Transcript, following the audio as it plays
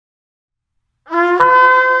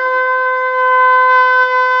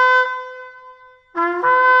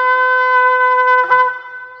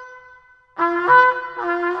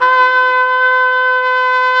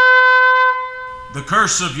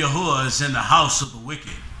curse of Yahuwah is in the house of the wicked,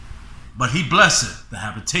 but he blesseth the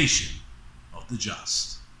habitation of the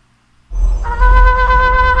just.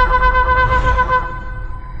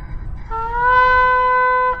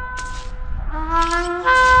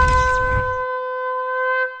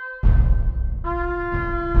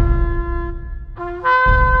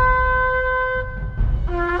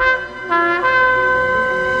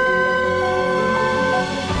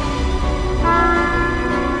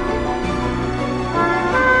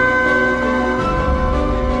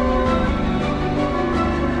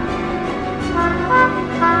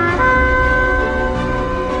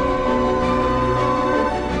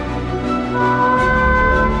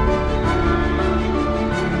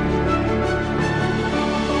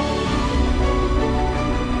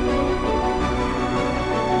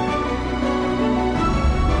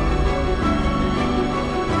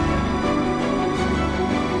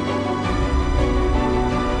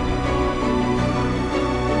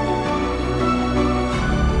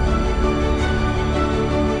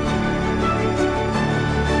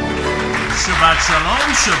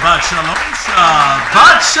 Shabbat shalom,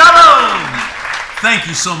 Shabbat shalom. Thank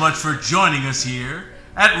you so much for joining us here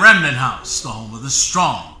at Remnant House, the home of the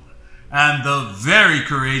strong and the very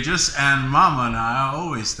courageous. And Mama and I are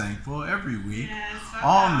always thankful every week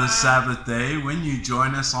on the Sabbath day when you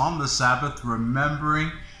join us on the Sabbath,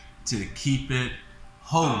 remembering to keep it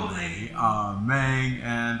holy. Amen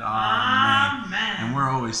and amen. And we're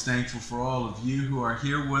always thankful for all of you who are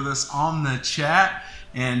here with us on the chat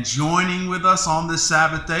and joining with us on this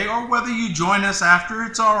Sabbath day, or whether you join us after,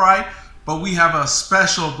 it's all right. But we have a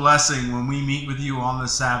special blessing when we meet with you on the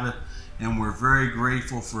Sabbath, and we're very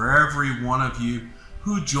grateful for every one of you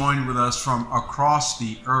who joined with us from across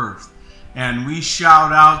the earth. And we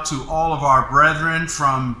shout out to all of our brethren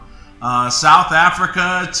from South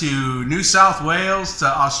Africa to New South Wales to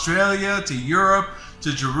Australia to Europe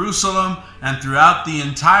to Jerusalem and throughout the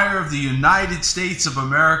entire of the United States of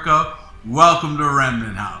America. Welcome to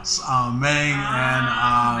Remnant House. Amen and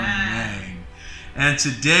amen. And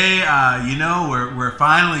today, you know, we're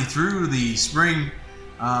finally through the spring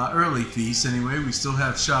early feasts. Anyway, we still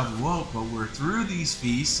have Shavuot, but we're through these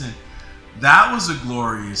feasts, and that was a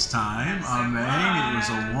glorious time. Amen. It was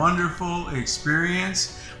a wonderful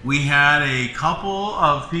experience. We had a couple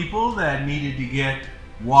of people that needed to get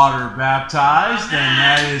water baptized, and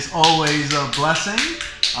that is always a blessing.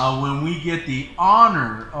 When we get the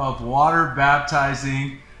honor of water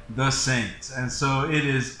baptizing the saints. And so it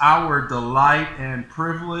is our delight and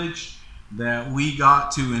privilege that we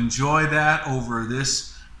got to enjoy that over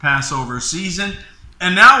this Passover season.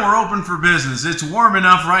 And now we're open for business. It's warm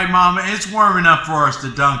enough, right, Mama? It's warm enough for us to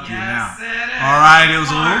dunk you now. All right, it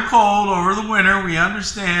was a little cold over the winter, we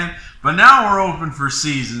understand. But now we're open for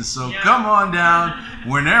season. So come on down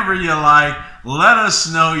whenever you like. Let us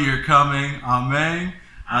know you're coming. Amen.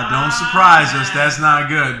 Don't surprise us. That's not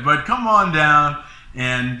good. But come on down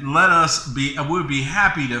and let us be. We'll be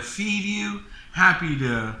happy to feed you, happy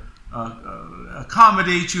to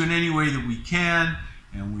accommodate you in any way that we can.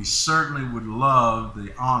 And we certainly would love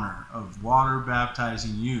the honor of water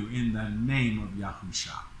baptizing you in the name of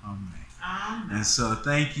Yahusha. Amen. And so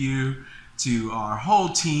thank you to our whole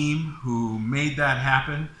team who made that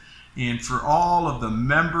happen. And for all of the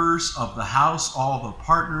members of the house, all the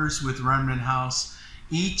partners with Remnant House,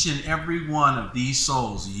 each and every one of these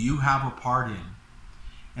souls you have a part in.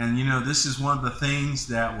 And you know, this is one of the things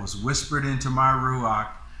that was whispered into my Ruach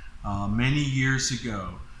many years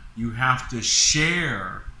ago. You have to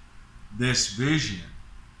share this vision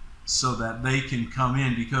so that they can come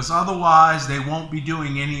in, because otherwise they won't be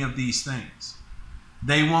doing any of these things.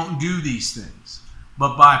 They won't do these things.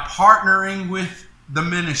 But by partnering with the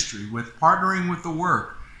ministry, with partnering with the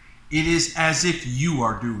work, it is as if you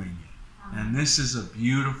are doing it. And this is a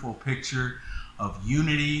beautiful picture of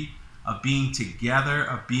unity, of being together,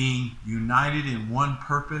 of being united in one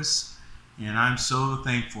purpose. And I'm so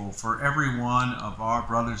thankful for every one of our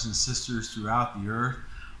brothers and sisters throughout the earth.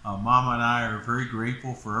 Mama and I are very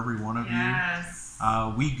grateful for every one of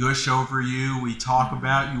you. We gush over you. We talk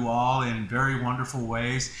about you all in very wonderful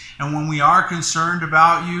ways. And when we are concerned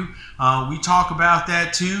about you, we talk about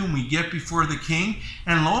that too. And we get before the King.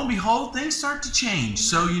 And lo and behold, things start to change.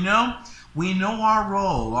 So, you know, we know our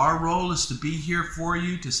role. Our role is to be here for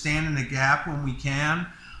you, to stand in the gap when we can.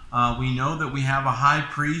 We know that we have a high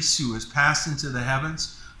priest who has passed into the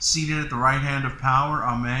heavens, seated at the right hand of power.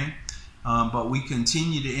 Amen. But we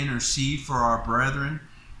continue to intercede for our brethren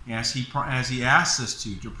as he asks us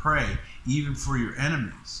to pray even for your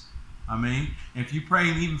enemies. Amen. If you're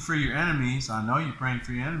praying even for your enemies, I know you're praying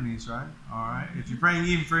for your enemies, right? All right. If you're praying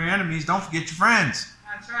even for your enemies, don't forget your friends.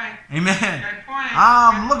 That's right. Amen. Good point.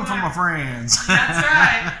 I'm looking for my friends. That's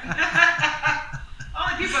right.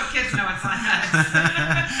 Only people with kids know it's like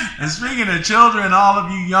that. And speaking of children, all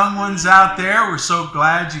of you young ones out there, we're so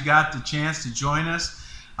glad you got the chance to join us.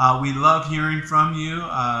 We love hearing from you,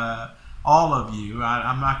 all of you.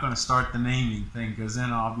 I'm not going to start the naming thing because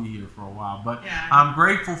then I'll be here for a while. But yeah. I'm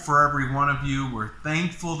grateful for every one of you. We're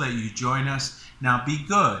thankful that you join us. Now be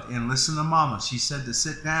good and listen to Mama. She said to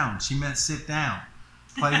sit down. She meant sit down.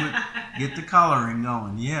 Play with, get the coloring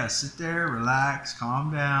going. Yeah, sit there, relax,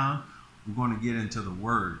 calm down. We're going to get into the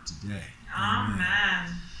Word today.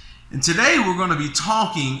 Amen. And today we're going to be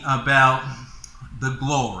talking about the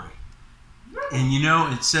glory. And you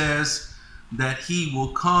know, it says that He will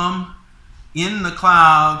come in the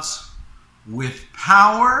clouds with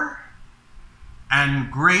power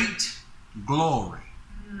and great glory.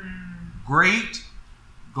 Great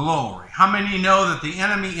glory. How many know that the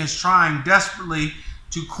enemy is trying desperately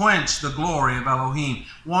to quench the glory of Elohim,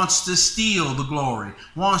 wants to steal the glory,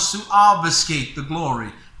 wants to obfuscate the glory,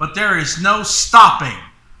 but there is no stopping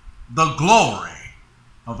the glory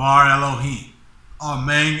of our Elohim.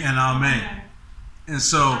 Amen and amen. And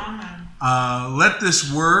so let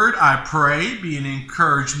this word, I pray, be an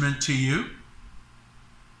encouragement to you.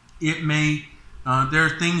 It may, there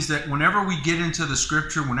are things that whenever we get into the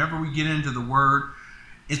scripture, whenever we get into the word,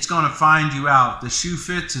 it's going to find you out. The shoe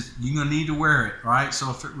fits, you're going to need to wear it, right?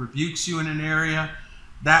 So if it rebukes you in an area,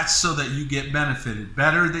 that's so that you get benefited.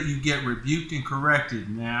 Better that you get rebuked and corrected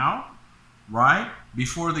now, right?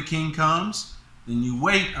 Before the king comes, than you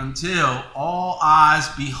wait until all eyes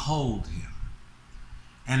behold him.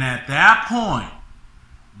 And at that point,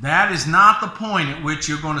 that is not the point at which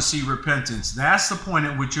you're going to see repentance. That's the point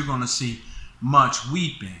at which you're going to see much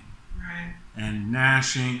weeping. And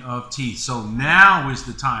gnashing of teeth. So now is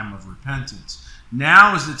the time of repentance.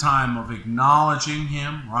 Now is the time of acknowledging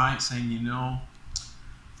him, right? Saying, you know,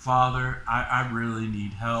 Father, I really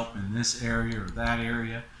need help in this area or that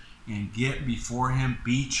area. And get before him,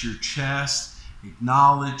 beat your chest,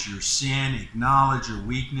 acknowledge your sin, acknowledge your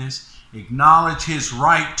weakness, acknowledge his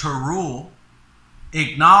right to rule,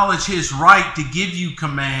 acknowledge his right to give you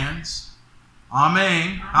commands.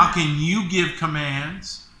 Amen. How can you give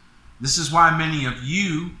commands? This is why many of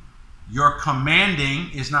you, your commanding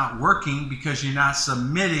is not working because you're not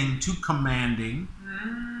submitting to commanding.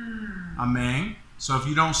 Amen. So if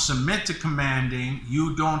you don't submit to commanding,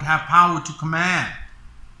 you don't have power to command.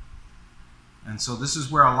 And so this is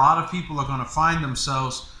where a lot of people are going to find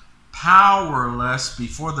themselves powerless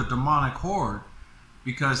before the demonic horde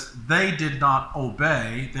because they did not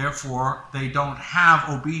obey. Therefore, they don't have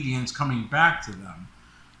obedience coming back to them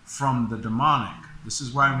from the demonic. This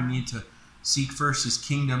is why we need to seek first his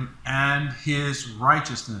kingdom and his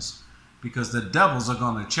righteousness, because the devils are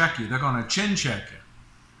going to check you. They're going to chin check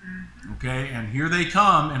you. Okay, and here they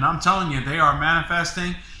come, and I'm telling you, they are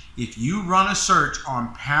manifesting. If you run a search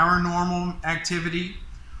on paranormal activity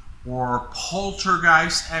or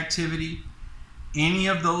poltergeist activity, any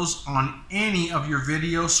of those on any of your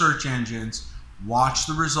video search engines, watch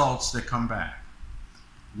the results that come back.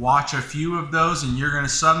 Watch a few of those and you're going to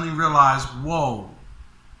suddenly realize, whoa,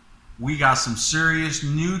 we got some serious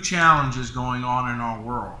new challenges going on in our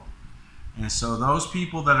world. And so those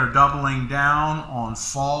people that are doubling down on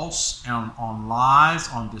false, on lies,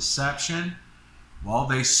 on deception, well,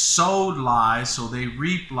 they sowed lies, so they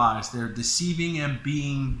reap lies. They're deceiving and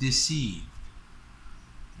being deceived.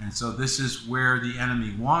 And so this is where the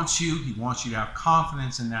enemy wants you. He wants you to have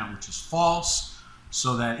confidence in that which is false,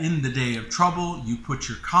 so that in the day of trouble, you put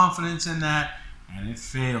your confidence in that and it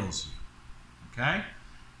fails you. Okay?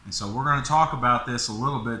 And so we're going to talk about this a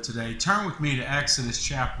little bit today. Turn with me to Exodus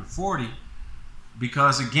chapter 40,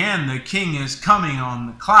 because again, the king is coming on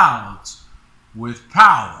the clouds with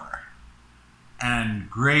power and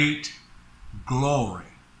great glory.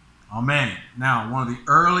 Amen. Now, one of the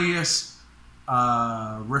earliest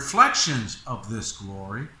reflections of this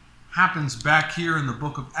glory happens back here in the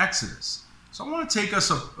book of Exodus. So I want to take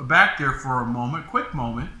us back there for a moment, quick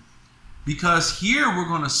moment, because here we're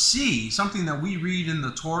going to see something that we read in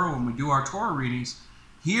the Torah when we do our Torah readings.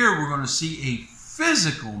 Here we're going to see a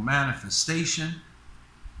physical manifestation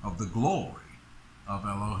of the glory of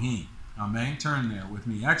Elohim. Amen. Turn there with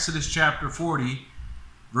me. Exodus chapter 40,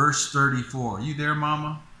 verse 34. You there,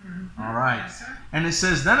 Mama? Mm-hmm. All right. Yes, sir. And it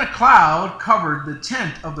says, then a cloud covered the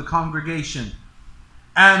tent of the congregation,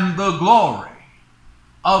 and the glory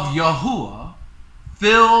of Yahuwah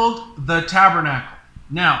filled the tabernacle.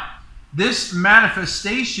 Now, this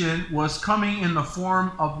manifestation was coming in the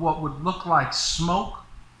form of what would look like smoke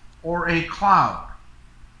or a cloud.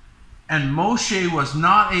 And Moshe was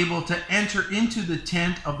not able to enter into the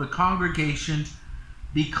tent of the congregation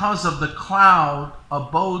because of the cloud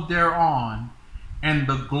abode thereon, and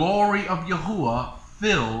the glory of Yahuwah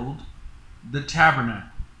filled the tabernacle.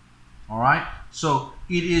 All right? So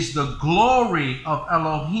it is the glory of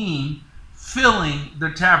Elohim filling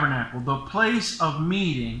the tabernacle. The place of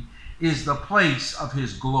meeting is the place of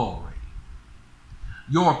his glory.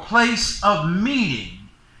 Your place of meeting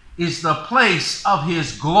is the place of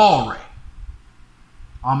his glory.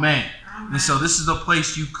 Amen. Amen. And so this is the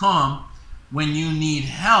place you come when you need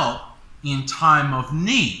help in time of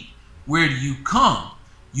need. Where do you come?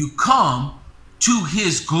 You come to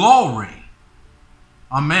his glory.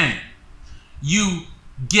 Amen. You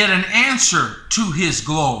get an answer to his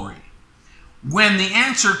glory. When the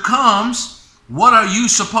answer comes, what are you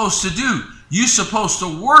supposed to do? You're supposed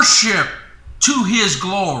to worship to his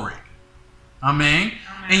glory. Amen.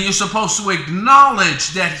 And you're supposed to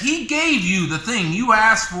acknowledge that he gave you the thing you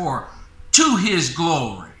asked for to his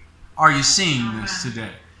glory. Are you seeing this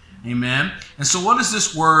today? Amen. And so what is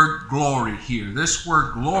this word glory here? This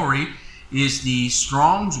word glory is the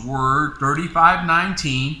Strong's word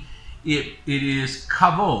 3519. It is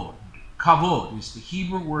kavod. Kavod is the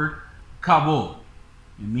Hebrew word kavod.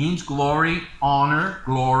 It means glory, honor,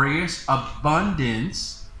 glorious,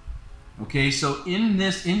 abundance. Okay, so in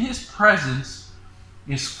his presence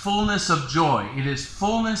is fullness of joy. It is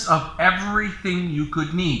fullness of everything you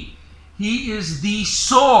could need. He is the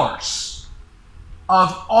source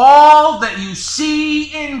of all that you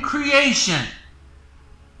see in creation.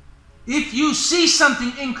 If you see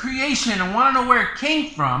something in creation and want to know where it came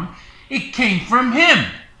from him.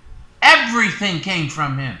 Everything came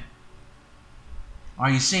from him. Are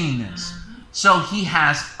you seeing this? So he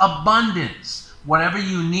has abundance. Whatever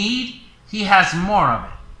you need, he has more of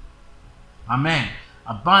it. Amen.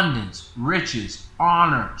 Abundance, riches,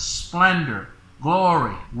 honor, splendor,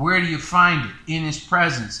 glory. Where do you find it? In his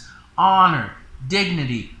presence. Honor,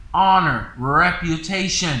 dignity, honor,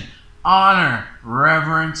 reputation, honor,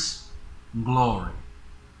 reverence, glory.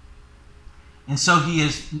 And so he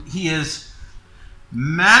is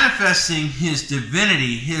manifesting his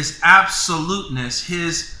divinity, his absoluteness,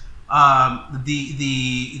 his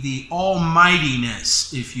the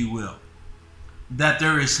almightiness, if you will. That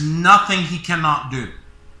there is nothing he cannot do.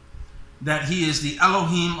 That he is the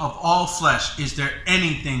Elohim of all flesh. Is there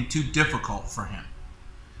anything too difficult for him?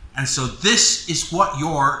 And so this is what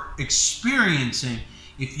you're experiencing.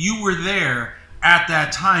 If you were there at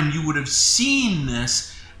that time, you would have seen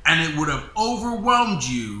this and it would have overwhelmed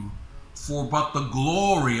you for but the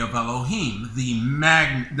glory of Elohim,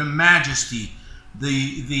 the majesty,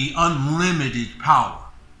 the unlimited power.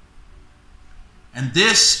 And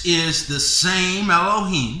this is the same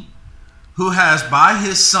Elohim who has by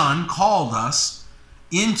his Son called us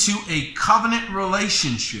into a covenant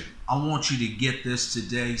relationship. I want you to get this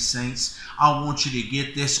today, saints. I want you to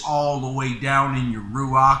get this all the way down in your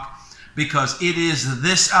Ruach, because it is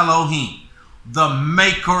this Elohim, the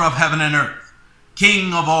maker of heaven and earth,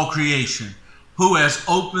 King of all creation, who has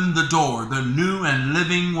opened the door, the new and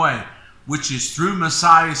living way, which is through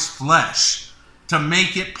Messiah's flesh, to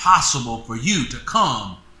make it possible for you to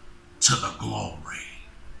come to the glory.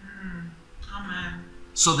 Amen.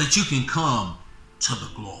 So that you can come to the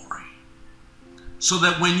glory. So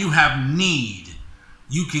that when you have need,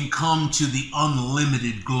 you can come to the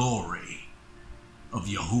unlimited glory of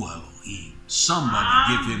Yahuwah Elohim.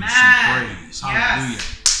 Somebody give him some praise. Hallelujah.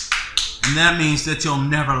 Yes. And that means that you'll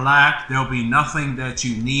never lack. There'll be nothing that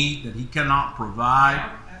you need that he cannot provide.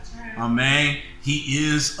 Yep, that's right. Amen. He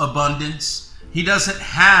is abundance. He doesn't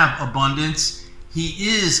have abundance. He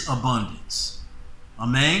is abundance.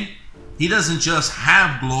 Amen. He doesn't just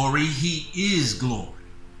have glory. He is glory.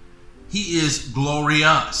 He is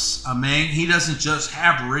glorious. Amen. He doesn't just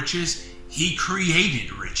have riches. He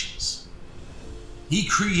created riches. He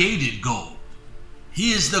created gold.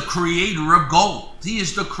 He is the creator of gold. He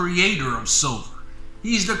is the creator of silver.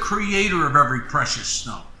 He's the creator of every precious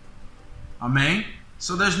stone. Amen.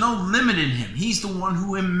 So there's no limit in him. He's the one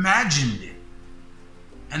who imagined it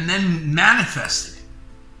and then manifested it.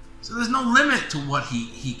 So there's no limit to what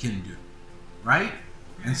he can do. Right?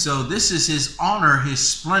 And so this is his honor, his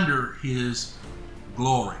splendor, his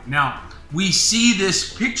glory. Now, we see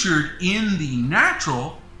this pictured in the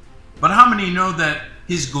natural, but how many know that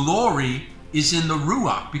his glory is in the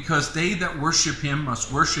Ruach? Because they that worship him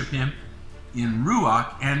must worship him in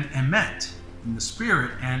Ruach and Emet, in the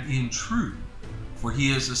spirit and in truth. For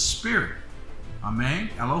he is a spirit.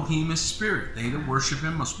 Amen. Elohim is spirit. They that worship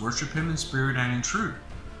him must worship him in spirit and in truth.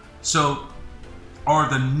 So, are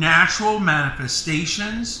the natural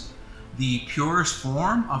manifestations the purest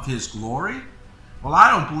form of his glory? Well,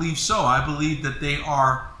 I don't believe so. I believe that they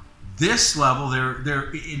are this level.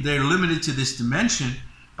 They're limited to this dimension.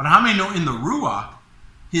 But how many know in the Ruach,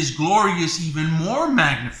 his glory is even more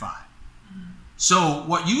magnified? So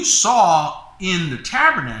what you saw in the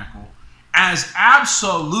tabernacle, as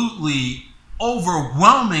absolutely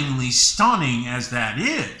overwhelmingly stunning as that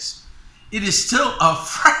is, it is still a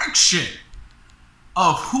fraction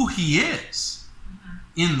of who he is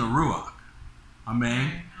in the Ruach.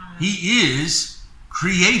 Amen. He is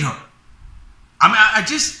creator. I mean,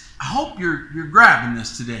 I hope you're grabbing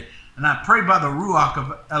this today. And I pray by the Ruach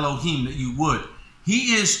of Elohim that you would.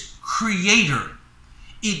 He is creator.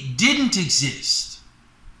 It didn't exist.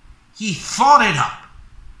 He thought it up.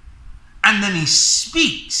 And then he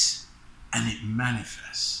speaks and it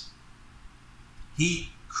manifests. He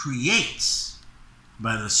creates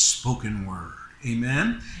by the spoken word.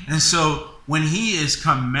 Amen. And so when he is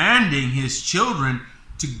commanding his children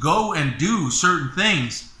to go and do certain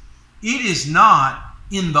things, it is not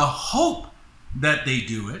in the hope that they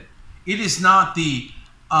do it. It is not the,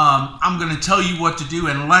 I'm going to tell you what to do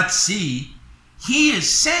and let's see. He is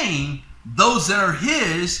saying those that are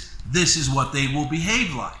his, this is what they will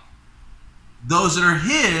behave like. Those that are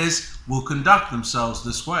his will conduct themselves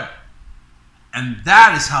this way. And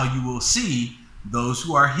that is how you will see those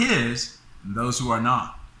who are his and those who are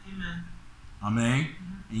not. Amen. Amen.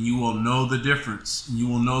 And you will know the difference. And you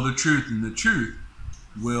will know the truth. And the truth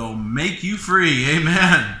will make you free.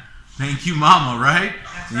 Amen. Thank you, Mama, right?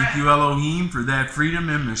 Thank you, Elohim, for that freedom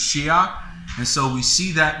in Mashiach. And so we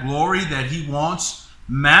see that glory that he wants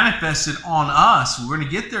manifested on us. We're going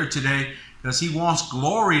to get there today because he wants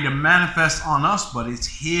glory to manifest on us, but it's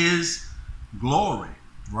his glory,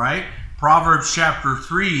 right? Proverbs chapter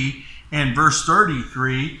 3 and verse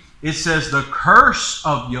 33, it says, the curse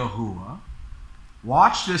of Yahuwah.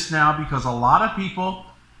 Watch this now, because a lot of people,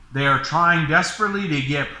 they are trying desperately to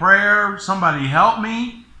get prayer. Somebody help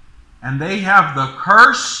me. And they have the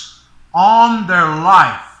curse on their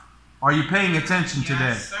life. Are you paying attention today?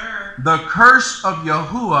 Yes, sir. The curse of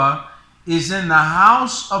Yahuwah is in the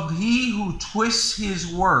house of he who twists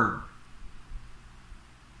his word.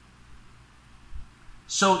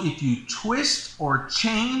 So if you twist or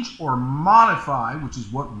change or modify, which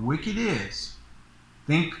is what wicked is,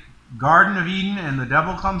 think Garden of Eden and the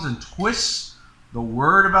devil comes and twists the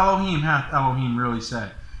word of Elohim, hath Elohim really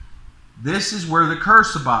said. This is where the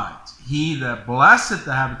curse abides. He that blesseth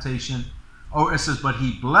the habitation, it says, but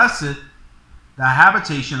he blesseth the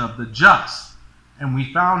habitation of the just. And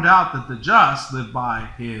we found out that the just live by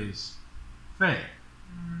his faith.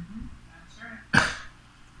 That's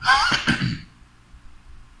right.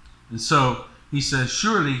 And so he says,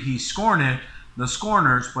 surely he scorneth the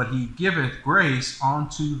scorners, but he giveth grace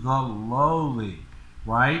unto the lowly.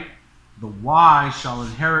 Right? The wise shall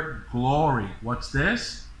inherit glory. What's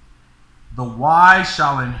this? The wise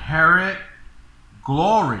shall inherit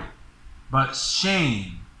glory, but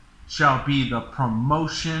shame shall be the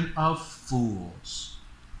promotion of fools.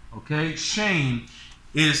 Okay? Shame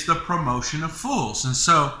is the promotion of fools. And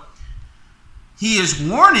so he is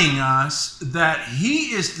warning us that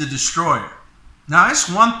he is the destroyer. Now, it's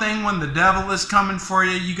one thing when the devil is coming for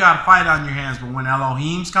you, you got to fight on your hands. But when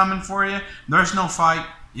Elohim's coming for you, there's no fight.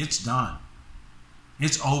 It's done.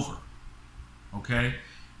 It's over. Okay?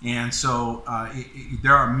 And so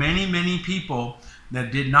there are many, many people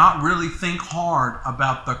that did not really think hard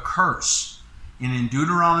about the curse. And in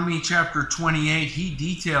Deuteronomy chapter 28, he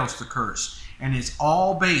details the curse. And it's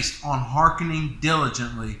all based on hearkening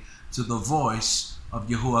diligently to the voice of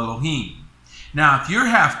Yahuwah Elohim. Now, if you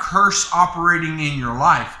have curse operating in your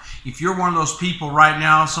life, if you're one of those people right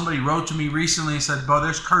now, somebody wrote to me recently and said, "Bo,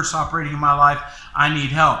 there's curse operating in my life. I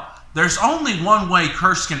need help." There's only one way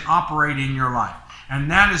curse can operate in your life, and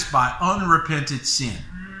that is by unrepented sin.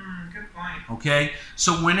 Good point. Okay?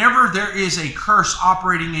 So whenever there is a curse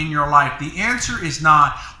operating in your life, the answer is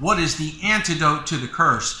not, what is the antidote to the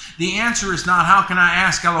curse? The answer is not, how can I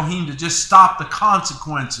ask Elohim to just stop the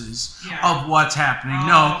consequences of what's happening?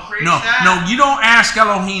 No, you don't ask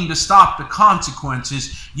Elohim to stop the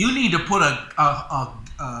consequences. You need to put a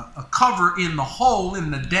cover in the hole in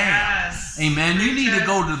the dam. Yes. Amen. You need to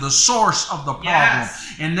go to the source of the problem.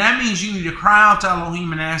 And that means you need to cry out to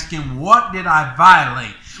Elohim and ask him, what did I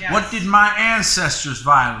violate? What did my ancestors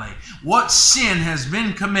violate? What sin has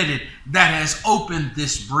been committed that has opened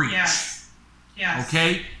this breach?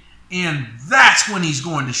 Okay? And that's when he's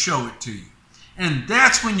going to show it to you. And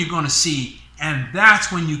that's when you're going to see, and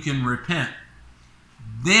that's when you can repent.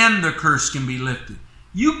 Then the curse can be lifted.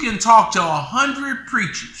 You can talk to 100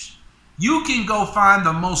 preachers. You can go find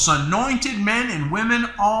the most anointed men and women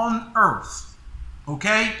on earth.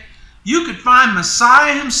 Okay? You could find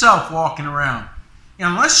Messiah himself walking around. And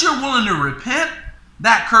unless you're willing to repent,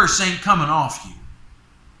 that curse ain't coming off you.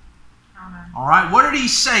 Amen. All right? What did he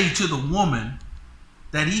say to the woman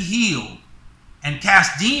that he healed and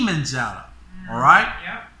cast demons out of? All right?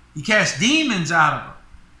 Yep. He cast demons out of her.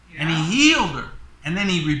 Yeah. And he healed her. And then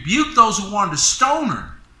he rebuked those who wanted to stone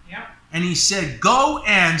her. Yep. And he said, go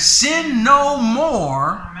and sin no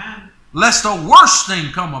more, Amen. lest the worst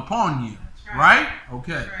thing come upon you. That's right. Right?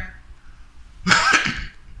 Okay. That's right.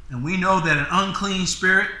 And we know that an unclean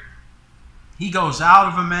spirit, he goes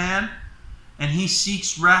out of a man and he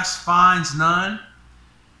seeks rest, finds none,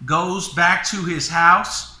 goes back to his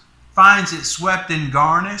house, finds it swept and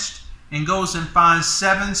garnished, and goes and finds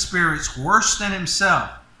 7 spirits worse than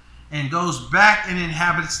himself, and goes back and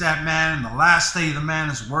inhabits that man, and the last day of the man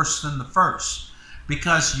is worse than the first,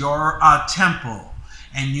 because you're a temple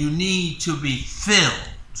and you need to be filled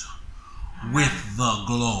with the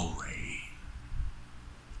glory.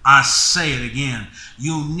 I say it again.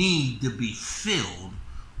 You need to be filled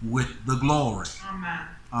with the glory. Amen.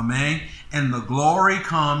 Amen. And the glory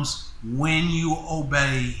comes when you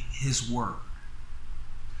obey his word.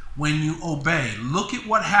 When you obey. Look at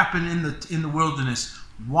what happened in the wilderness.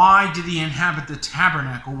 Why did he inhabit the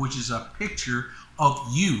tabernacle, which is a picture of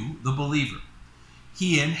you, the believer?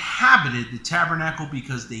 He inhabited the tabernacle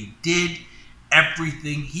because they did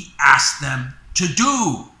everything he asked them to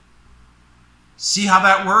do. See how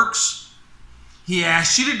that works? He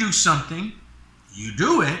asks you to do something. You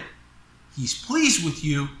do it. He's pleased with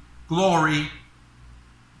you. Glory.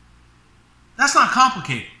 That's not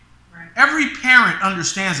complicated. Right. Every parent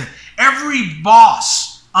understands it. Every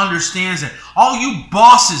boss understands it. All you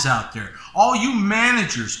bosses out there, all you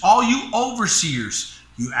managers, all you overseers,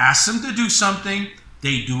 you ask them to do something,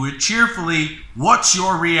 they do it cheerfully. What's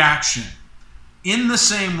your reaction? In the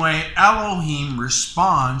same way, Elohim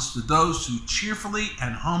responds to those who cheerfully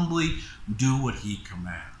and humbly do what he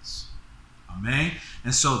commands. Amen?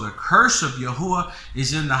 And so the curse of Yahuwah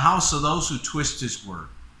is in the house of those who twist his word.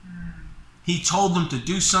 He told them to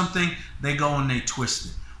do something, they go and they twist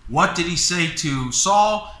it. What did he say to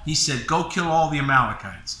Saul? He said, go kill all the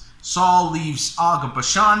Amalekites. Saul leaves Og of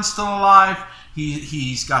Bashan still alive.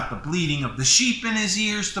 He's got the bleating of the sheep in his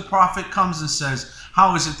ears. The prophet comes and says,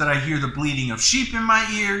 how is it that I hear the bleating of sheep in my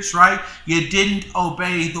ears, right? You didn't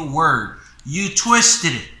obey the word. You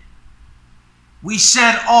twisted it. We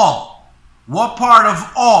said all. What part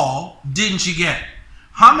of all didn't you get?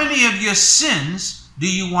 How many of your sins do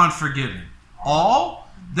you want forgiven? All?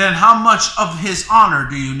 Then how much of his honor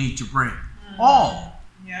do you need to bring? All.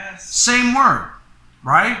 Yes. Same word,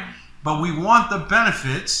 right? But we want the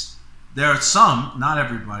benefits. There are some, not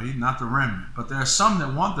everybody, not the remnant, but there are some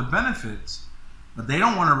that want the benefits, but they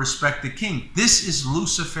don't want to respect the king. This is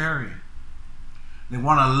Luciferian. They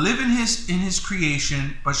want to live in his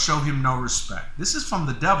creation, but show him no respect. This is from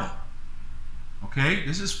the devil. Okay?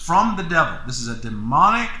 This is from the devil. This is a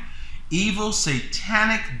demonic, evil,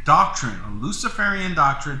 satanic doctrine, a Luciferian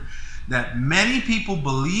doctrine that many people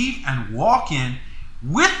believe and walk in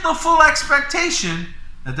with the full expectation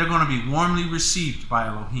that they're going to be warmly received by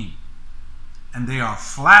Elohim. And they are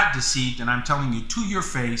flat deceived, and I'm telling you to your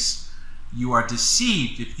face, you are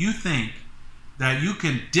deceived if you think that you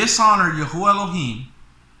can dishonor Yahuwah Elohim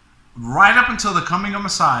right up until the coming of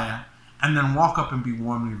Messiah and then walk up and be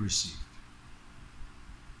warmly received.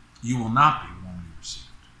 You will not be warmly received.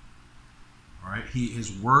 All right?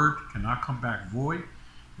 His word cannot come back void.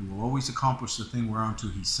 He will always accomplish the thing whereunto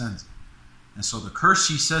he sends it. And so the curse,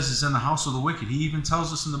 he says, is in the house of the wicked. He even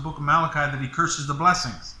tells us in the book of Malachi that he curses the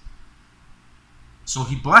blessings. So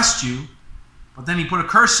he blessed you, but then he put a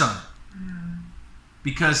curse on it.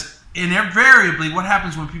 Because invariably, what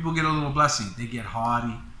happens when people get a little blessing? They get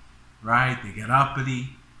haughty, right? They get uppity.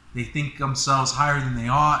 They think themselves higher than they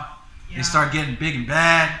ought. Yeah. They start getting big and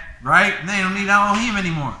bad, right? And they don't need Elohim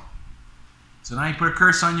anymore. So now you put a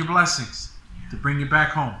curse on your blessings to bring you back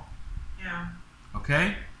home. Yeah.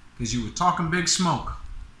 Okay? Because you were talking big smoke.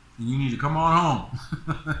 And you need to come on home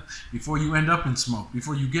before you end up in smoke,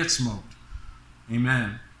 before you get smoked.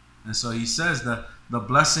 Amen. And so he says that the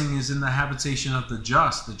blessing is in the habitation of the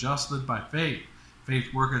just. The just live by faith.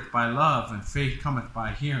 Faith worketh by love, and faith cometh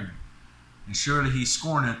by hearing. And surely he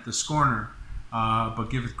scorneth the scorner, but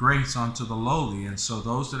giveth grace unto the lowly. And so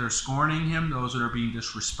those that are scorning him, those that are being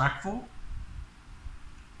disrespectful,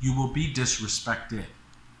 you will be disrespected.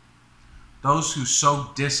 Those who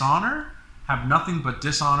sow dishonor have nothing but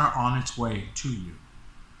dishonor on its way to you.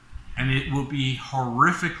 And it will be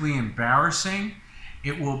horrifically embarrassing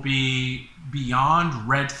It will be beyond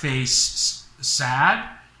red-faced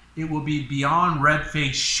sad. It will be beyond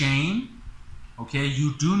red-faced shame. Okay?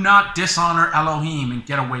 You do not dishonor Elohim and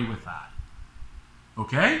get away with that.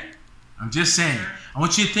 Okay? I'm just saying. I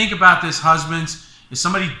want you to think about this, husbands. If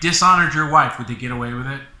somebody dishonored your wife, would they get away with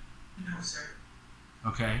it? No, sir.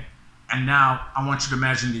 Okay? And now I want you to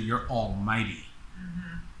imagine that you're almighty.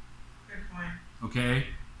 Mm-hmm. Good point. Okay?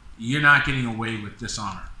 You're not getting away with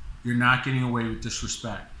dishonor. You're not getting away with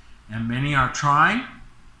disrespect. And many are trying.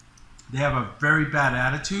 They have a very bad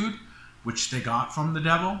attitude, which they got from the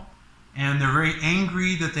devil. And they're very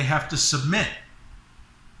angry that they have to submit.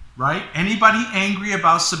 Right? Anybody angry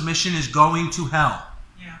about submission is going to hell.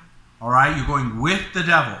 Yeah. All right? You're going with the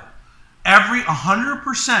devil. Every 100%,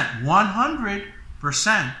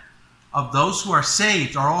 100% of those who are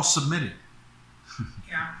saved are all submitted.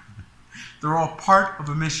 Yeah. They're all part of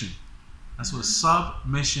a mission. That's what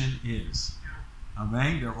submission is. Yeah.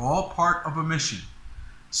 Amen? They're all part of a mission.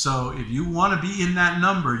 So if you want to be in that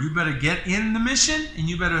number, you better get in the mission and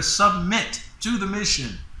you better submit to the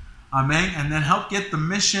mission. Amen? And then help get the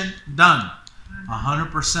mission done.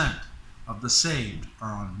 100% of the saved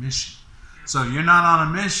are on mission. So if you're not on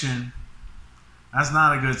a mission, that's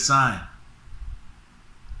not a good sign.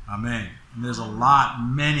 Amen. And there's a lot,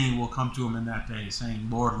 many will come to him in that day saying,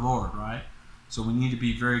 Lord, Lord, right? So we need to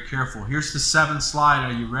be very careful. Here's the 7th slide.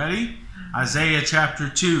 Are you ready? Isaiah chapter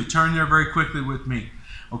 2. Turn there very quickly with me.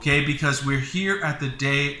 Okay, because we're here at the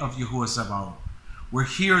day of Yahuwah Sabaoth. We're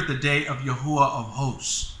here at the day of Yahuwah of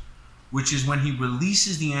hosts, which is when he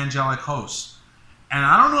releases the angelic hosts. And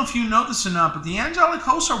I don't know if you know this or not, but the angelic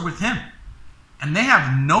hosts are with him. And they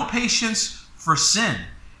have no patience for sin.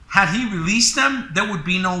 Had he released them, there would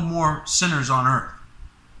be no more sinners on earth.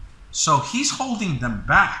 So he's holding them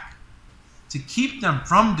back to keep them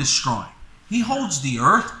from destroying. He holds the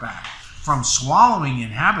earth back from swallowing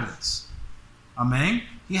inhabitants. Amen?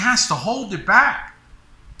 He has to hold it back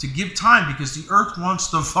to give time because the earth wants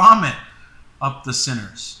to vomit up the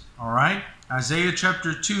sinners. All right? Isaiah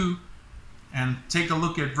chapter 2, and take a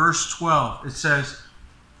look at verse 12. It says,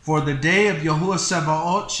 For the day of Yahuwah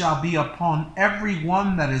Sabaoth shall be upon every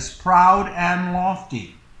one that is proud and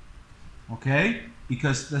lofty. Okay?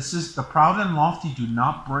 Because this is the proud and lofty do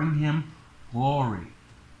not bring him glory.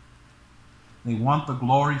 They want the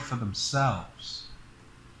glory for themselves.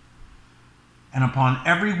 And upon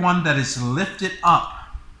every one that is lifted up,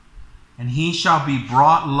 and he shall be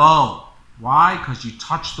brought low. Why? Because you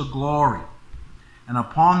touch the glory. And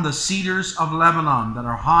upon the cedars of Lebanon that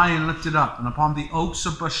are high and lifted up, and upon the oaks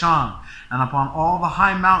of Bashan, and upon all the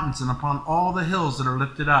high mountains, and upon all the hills that are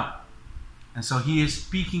lifted up. And so he is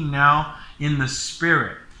speaking now in the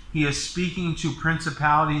spirit. He is speaking to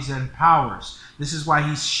principalities and powers. This is why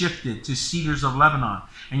he's shifted to cedars of Lebanon.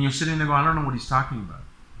 And you're sitting there going, I don't know what he's talking about.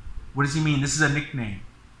 What does he mean? This is a nickname.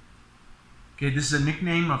 Okay, this is a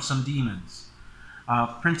nickname of some demons.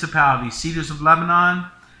 Principalities, cedars of Lebanon,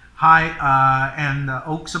 and the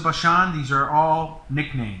oaks of Bashan, these are all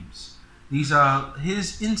nicknames. These are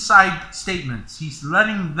his inside statements. He's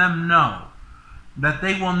letting them know that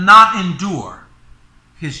they will not endure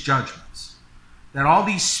his judgments. That all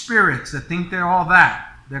these spirits that think they're all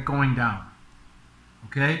that, they're going down.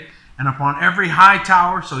 Okay? And upon every high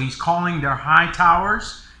tower, so he's calling their high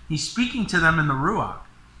towers, he's speaking to them in the Ruach.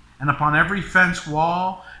 And upon every fence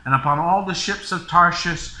wall, and upon all the ships of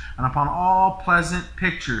Tarshish, and upon all pleasant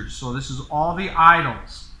pictures. So this is all the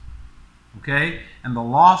idols. Okay? And the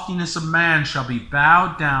loftiness of man shall be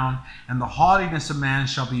bowed down, and the haughtiness of man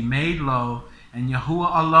shall be made low, and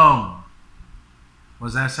Yahuwah alone. What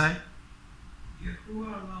does that say? Yahuwah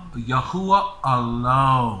alone. Yahuwah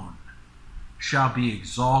alone shall be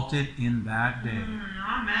exalted in that day.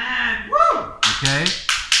 Amen. Woo! Okay?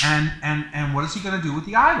 And what is he going to do with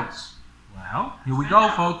the idols? Well, here we go,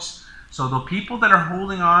 folks. So the people that are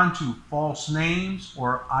holding on to false names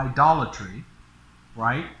or idolatry,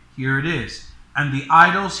 right? Here it is. And the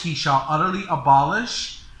idols he shall utterly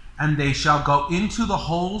abolish, and they shall go into the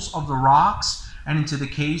holes of the rocks and into the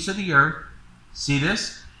caves of the earth. See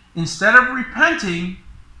this? Instead of repenting,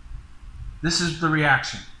 this is the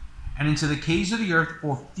reaction. And into the caves of the earth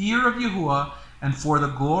for fear of Yahuwah and for the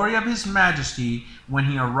glory of his majesty when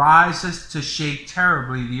he arises to shake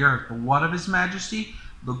terribly the earth. The what of his majesty?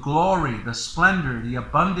 The glory, the splendor, the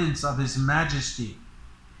abundance of his majesty.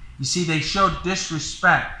 You see, they showed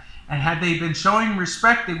disrespect. And had they been showing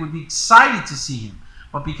respect, they would be excited to see him.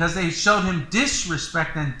 But because they showed him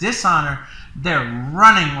disrespect and dishonor, they're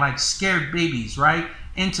running like scared babies, right?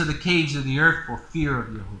 Into the caves of the earth for fear of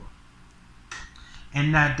Yahuwah.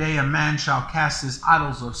 In that day a man shall cast his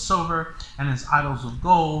idols of silver and his idols of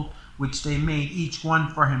gold, which they made each one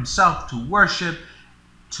for himself to worship,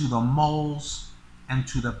 to the moles and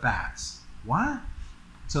to the bats. What?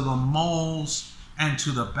 To the moles and to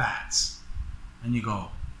the bats. And you go,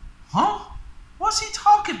 huh? What's he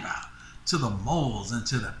talking about? To the moles and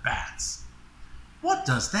to the bats. What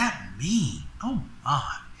does that mean? Oh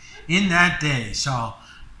my. In that day shall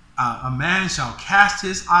a man shall cast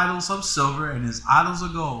his idols of silver and his idols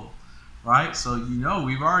of gold. Right? So you know,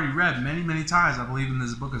 we've already read many, many times, I believe in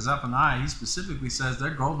this book of Zephaniah, he specifically says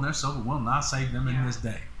their gold and their silver will not save them in this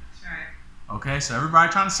day. That's right. Okay, so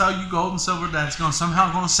everybody trying to sell you gold and silver that's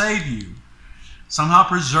somehow going to save you, somehow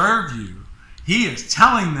preserve you. He is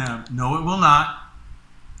telling them, no, it will not.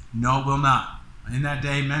 No, it will not. In that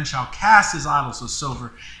day, men shall cast his idols of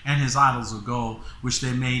silver and his idols of gold, which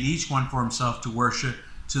they made each one for himself to worship,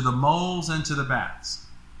 to the moles and to the bats.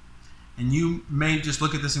 And you may just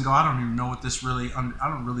look at this and go, I don't even know what this really, I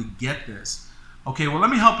don't really get this. Okay, well,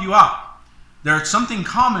 let me help you out. There's something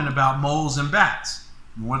common about moles and bats.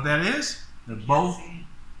 And what that is? They're both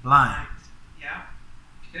blind. Yeah.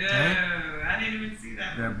 Okay? Oh, I didn't even see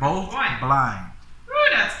that. They're both blind. Ooh,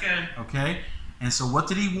 that's good. Okay? And so what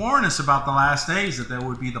did he warn us about the last days? That there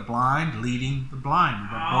would be the blind leading the blind.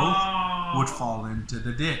 That both would fall into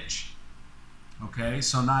the ditch. Okay?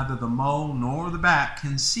 So neither the mole nor the bat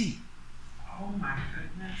can see. Oh my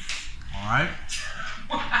goodness. All right?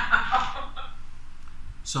 Wow.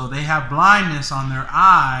 So they have blindness on their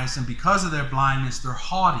eyes, and because of their blindness, they're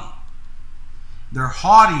haughty. Their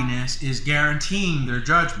haughtiness is guaranteeing their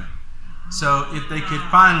judgment. So if they could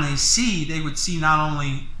finally see, they would see not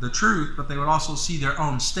only the truth, but they would also see their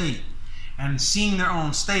own state. And seeing their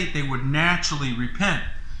own state, they would naturally repent,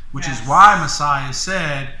 which is why Messiah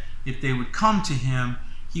said if they would come to him,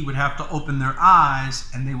 he would have to open their eyes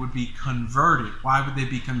and they would be converted. Why would they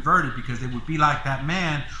be converted? Because they would be like that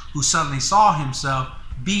man who suddenly saw himself,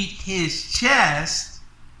 beat his chest,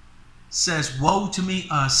 says, woe to me,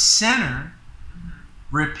 a sinner,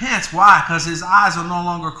 repents. Why? Because his eyes are no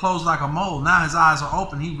longer closed like a mole. Now his eyes are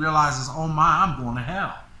open. He realizes, oh my, I'm going to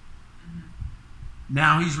hell.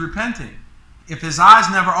 Now he's repenting. If his eyes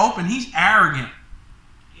never open, he's arrogant.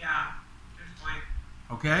 Yeah, good point.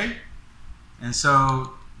 Okay? And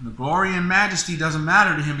so the glory and majesty doesn't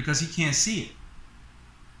matter to him because he can't see it.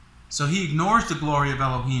 So he ignores the glory of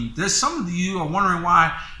Elohim. There's some of you are wondering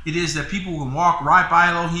why it is that people can walk right by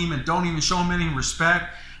Elohim and don't even show him any respect.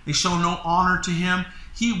 They show no honor to him.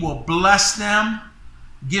 He will bless them,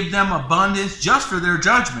 give them abundance just for their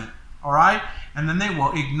judgment. All right? And then they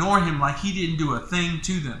will ignore him like he didn't do a thing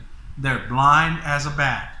to them. They're blind as a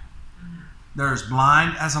bat. They're as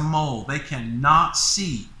blind as a mole. They cannot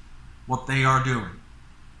see what they are doing.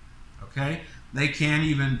 Okay? They can't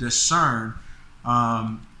even discern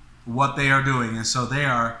what they are doing. And so they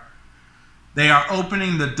are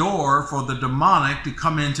opening the door for the demonic to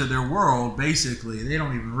come into their world, basically. They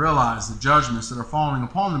don't even realize the judgments that are falling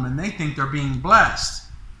upon them, and they think they're being blessed.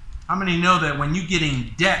 How many know that when you're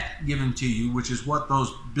getting debt given to you, which is what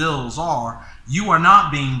those bills are, you are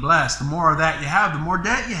not being blessed? The more of that you have, the more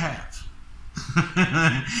debt you have.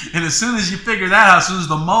 And as soon as you figure that out, as soon as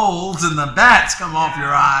the moles and the bats come off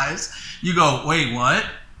your eyes, you go, wait, what?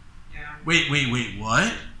 Yeah. Wait,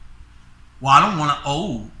 what? Well, I don't want to,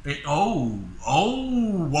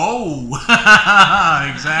 whoa.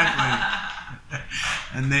 Exactly.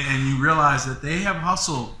 And you realize that they have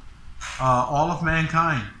hustled all of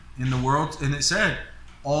mankind in the world. And it said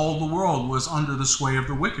all the world was under the sway of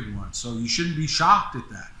the wicked one. So you shouldn't be shocked at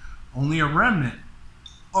that. Only a remnant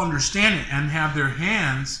understand it and have their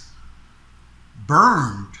hands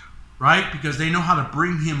burned, right? Because they know how to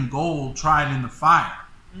bring him gold tried in the fire.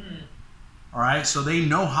 All right, so they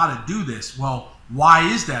know how to do this. Well, why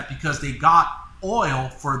is that? Because they got oil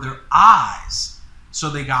for their eyes. So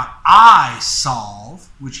they got eye salve,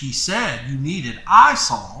 which he said you needed eye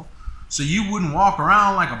salve, so you wouldn't walk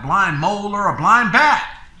around like a blind mole or a blind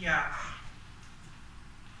bat. Yeah.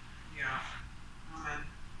 Amen.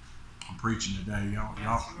 I'm preaching today. Y'all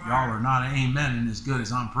are not an amen as good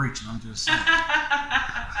as I'm preaching. I'm just saying.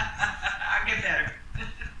 I'll get better.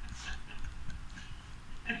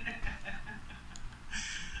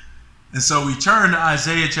 And so we turn to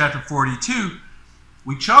Isaiah chapter 42.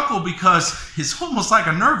 We chuckle because it's almost like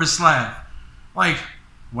a nervous laugh. Like,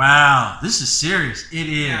 wow, this is serious. It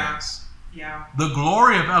is. Yeah. The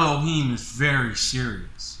glory of Elohim is very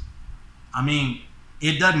serious. I mean,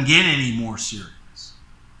 it doesn't get any more serious,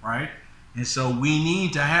 right? And so we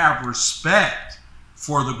need to have respect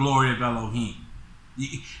for the glory of Elohim.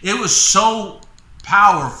 It was so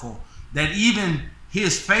powerful that even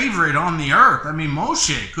his favorite on the earth, I mean,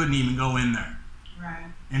 Moshe couldn't even go in there. Right.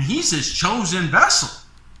 And he's his chosen vessel.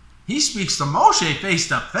 He speaks to Moshe face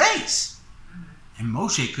to face. And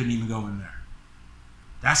Moshe couldn't even go in there.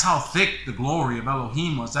 That's how thick the glory of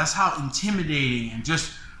Elohim was. That's how intimidating and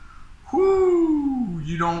just, whoo,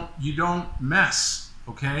 you don't mess,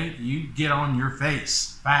 okay? You get on your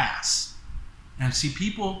face fast. And see,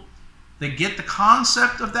 people, they get the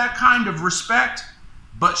concept of that kind of respect,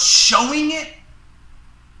 but showing it,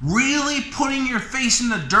 really putting your face in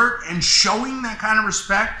the dirt and showing that kind of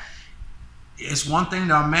respect, it's one thing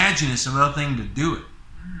to imagine, it's another thing to do it.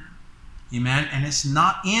 Amen? And it's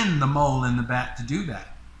not in the mole and the bat to do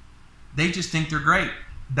that. They just think they're great.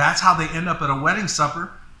 That's how they end up at a wedding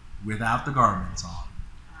supper without the garments on.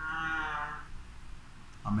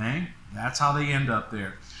 Amen? That's how they end up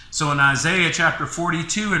there. So in Isaiah chapter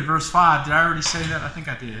 42 and verse 5, did I already say that? I think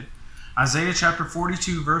I did. Isaiah chapter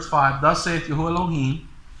 42 verse 5, thus saith Yahuwah Elohim,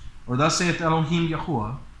 or thus saith Elohim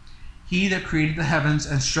Yahuwah, he that created the heavens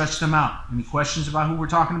and stretched them out. Any questions about who we're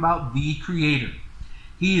talking about? The Creator.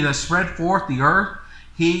 He that spread forth the earth,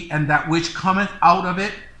 he and that which cometh out of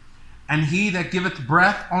it, and he that giveth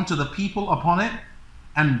breath unto the people upon it,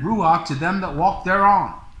 and ruach to them that walk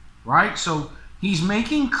thereon. Right? So he's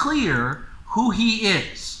making clear who he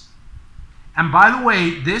is. And by the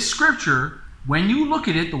way, this scripture, when you look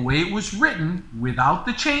at it the way it was written, without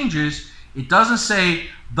the changes, it doesn't say,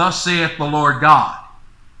 thus saith the Lord God.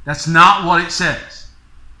 That's not what it says.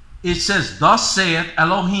 It says, thus saith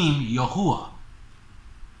Elohim Yahuwah.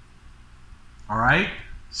 All right?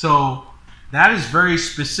 So that is very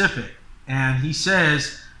specific. And he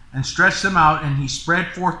says, and stretched them out, and he spread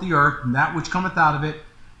forth the earth, and that which cometh out of it,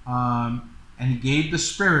 and he gave the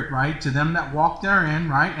Spirit, right, to them that walk therein,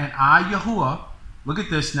 right? And I, Yahuwah, look at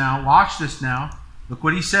this now, watch this now. Look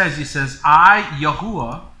what he says. He says, I,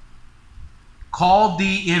 Yahuwah, called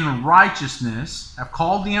thee in righteousness, have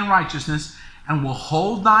called thee in righteousness, and will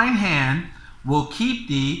hold thine hand, will keep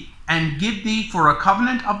thee, and give thee for a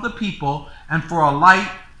covenant of the people, and for a light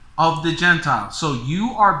of the Gentiles. So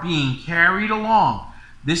you are being carried along.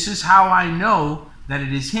 This is how I know that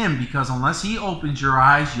it is him, because unless he opens your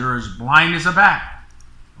eyes, you're as blind as a bat.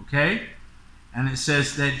 Okay? And it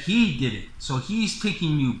says that he did it. So he's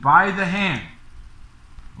taking you by the hand.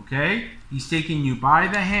 Okay? He's taking you by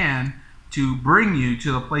the hand to bring you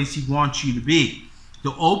to the place he wants you to be.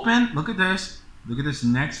 To open, look at this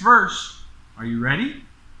next verse. Are you ready?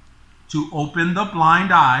 To open the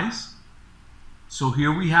blind eyes. So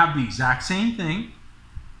here we have the exact same thing.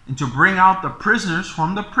 And to bring out the prisoners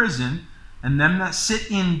from the prison, and them that sit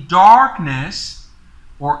in darkness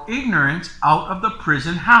or ignorance out of the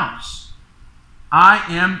prison house. I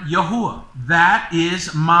am Yahuwah. That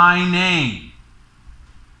is my name.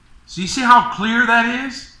 So you see how clear that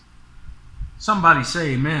is? Somebody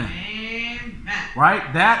say amen. Amen.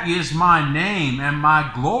 Right? That is my name, and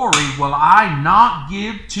my glory will I not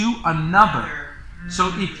give to another.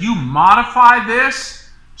 So if you modify this,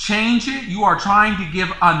 change it, you are trying to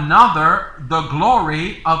give another the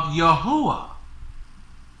glory of Yahuwah.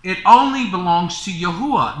 It only belongs to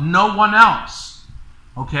Yahuwah, no one else.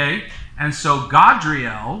 Okay? And so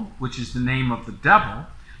Gadriel, which is the name of the devil,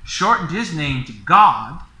 shortened his name to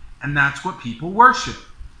God, and that's what people worship.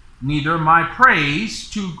 Neither my praise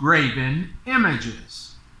to graven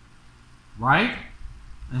images. Right?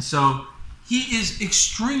 And so he is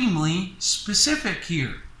extremely specific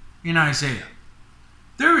here in Isaiah.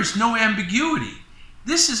 There is no ambiguity.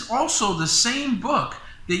 This is also the same book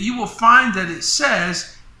that you will find that it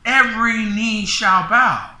says, every knee shall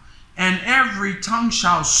bow and every tongue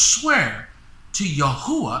shall swear to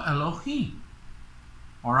Yahuwah Elohim.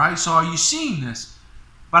 All right, so are you seeing this?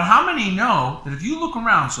 But how many know that if you look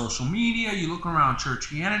around social media, you look around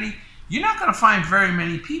Churchianity, you're not going to find very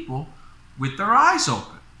many people with their eyes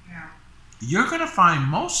open. Yeah. You're going to find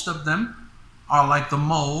most of them are like the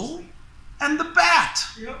mole and the bat.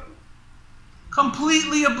 Yep.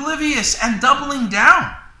 Completely oblivious and doubling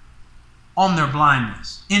down on their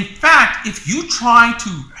blindness. In fact, if you try to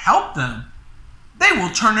help them, they will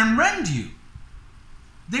turn and rend you.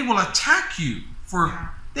 They will attack you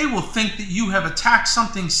they will think that you have attacked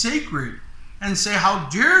something sacred and say, how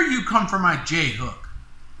dare you come for my J-hook?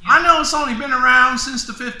 Yeah. I know it's only been around since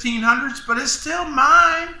the 1500s, but it's still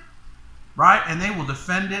mine. Right? And they will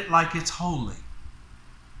defend it like it's holy.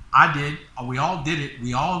 I did. We all did it.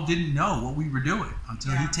 We all didn't know what we were doing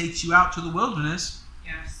until he takes you out to the wilderness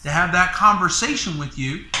to have that conversation with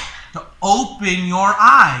you, to open your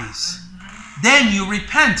eyes. Mm-hmm. Then you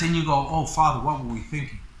repent and you go, oh, Father, what were we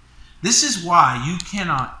thinking? This is why you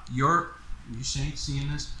cannot, you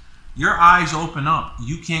seeing this? Your eyes open up.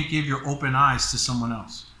 You can't give your open eyes to someone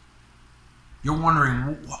else. You're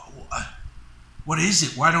wondering, What is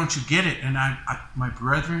it? Why don't you get it? And my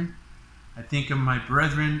brethren, I think of my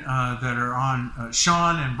brethren that are on,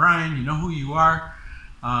 Sean and Brian, you know who you are.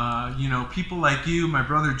 People like you, my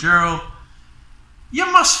brother Gerald, you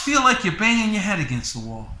must feel like you're banging your head against the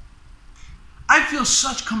wall. I feel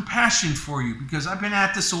such compassion for you because I've been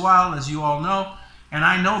at this a while, as you all know, and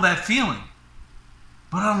I know that feeling.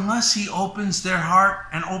 But unless he opens their heart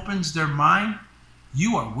and opens their mind,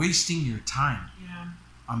 you are wasting your time. Yeah.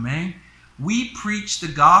 Amen. We preach the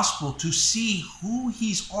gospel to see who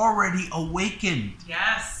he's already awakened.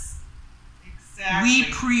 Yes. Exactly. We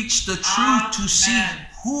preach the truth to see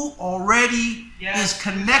who already is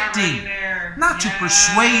connecting, not to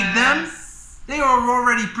persuade them. They are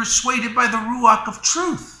already persuaded by the ruach of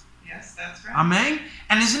truth. Yes, that's right. Amen.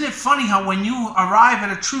 And isn't it funny how when you arrive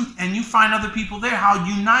at a truth and you find other people there, how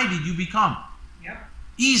united you become? Yep.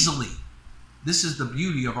 Easily. This is the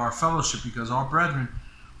beauty of our fellowship, because our brethren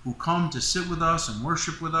who come to sit with us and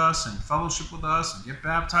worship with us and fellowship with us and get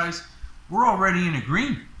baptized, we're already in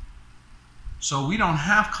agreement. So we don't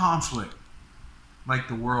have conflict like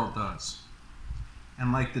the world does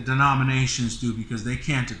and like the denominations do, because they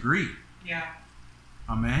can't agree. Yeah.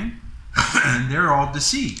 Amen. And they're all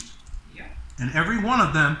deceived. Yeah. And every one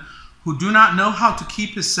of them who do not know how to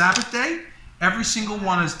keep his Sabbath day, every single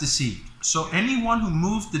one is deceived. So anyone who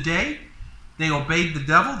moved the day, they obeyed the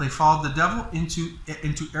devil, they followed the devil into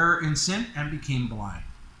error and sin and became blind.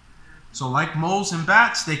 So like moles and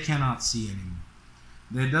bats, they cannot see anymore.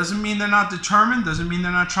 That doesn't mean they're not determined, doesn't mean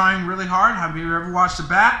they're not trying really hard. Have you ever watched a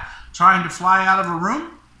bat trying to fly out of a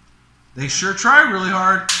room? They sure try really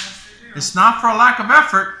hard. It's not for a lack of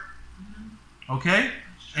effort. Okay?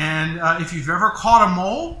 And if you've ever caught a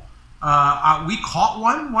mole, we caught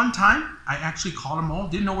one time. I actually caught a mole,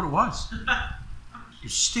 didn't know what it was. You're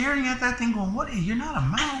staring at that thing going, "What? You're not a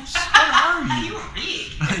mouse. What are you?" You were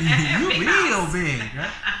big. You're real big.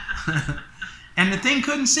 Right? And the thing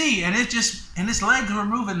couldn't see, and its legs were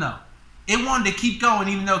moving though. It wanted to keep going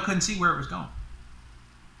even though it couldn't see where it was going.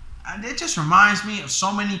 And it just reminds me of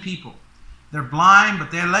so many people. They're blind, but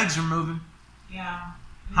their legs are moving. Yeah.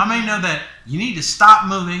 How many know that you need to stop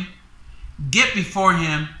moving, get before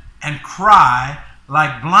him, and cry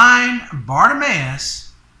like blind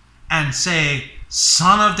Bartimaeus and say,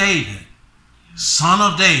 "Son of David, Son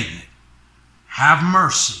of David, have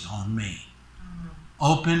mercy on me.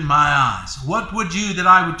 Open my eyes. What would you that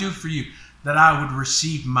I would do for you? That I would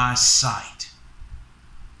receive my sight."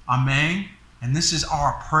 Amen. And this is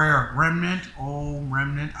our prayer, Remnant. Oh,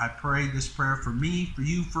 Remnant, I pray this prayer for me, for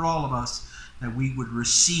you, for all of us, that we would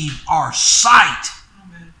receive our sight.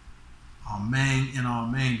 Amen. Amen and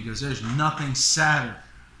amen. Because there's nothing sadder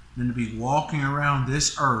than to be walking around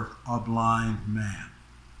this earth a blind man.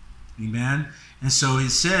 Amen. And so he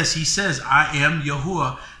says, "I am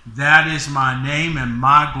Yahuwah. That is my name, and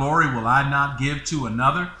my glory will I not give to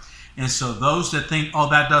another." And so those that think, "Oh,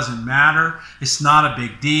 that doesn't matter, it's not a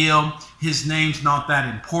big deal, his name's not that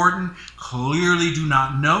important," clearly do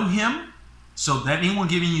not know him. So that anyone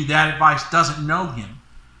giving you that advice doesn't know him.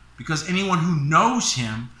 Because anyone who knows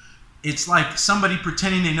him, it's like somebody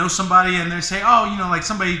pretending they know somebody, and they say, "Oh, like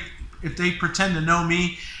somebody," if they pretend to know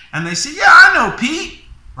me and they say, "Yeah, I know Pete,"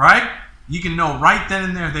 right? You can know right then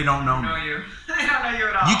and there they don't know me. I don't know you. I don't know you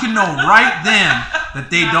at all. You can know right then that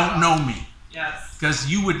they don't know me. Yes. Because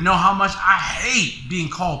you would know how much I hate being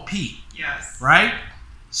called Pete. Yes. Right?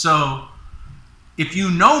 So, if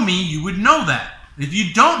you know me, you would know that. If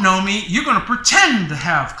you don't know me, you're going to pretend to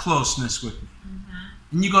have closeness with me.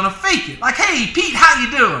 Mm-hmm. And you're going to fake it. Like, "Hey, Pete, how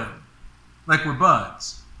you doing?" Like we're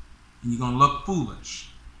buds. And you're going to look foolish.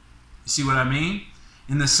 You see what I mean?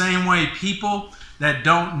 In the same way, people that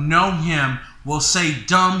don't know him will say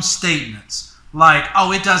dumb statements. Like,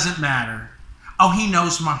 "Oh, it doesn't matter. Oh, he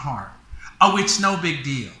knows my heart. Oh, it's no big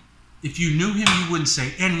deal." If you knew him, you wouldn't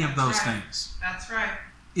say any of those things. That's right.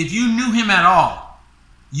 If you knew him at all,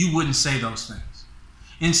 you wouldn't say those things.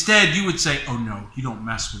 Instead, you would say, "Oh no, you don't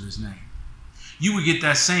mess with his name." You would get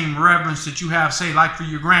that same reverence that you have, say, like for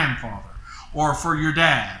your grandfather, or for your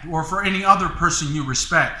dad, or for any other person you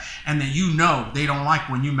respect, and that you know they don't like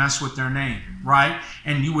when you mess with their name, right?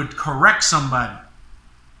 And you would correct somebody.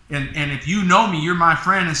 And if you know me, you're my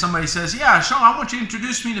friend, and somebody says, "Yeah, Sean, I want you to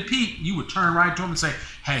introduce me to Pete," you would turn right to him and say,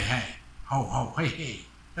 "Hey, ho, hey.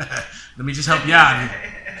 Let me just help you out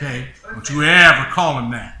here, okay? Don't you ever call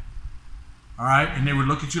him that." All right? And they would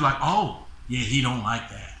look at you like, "Oh, yeah, he don't like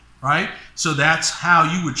that," right? So that's how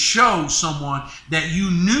you would show someone that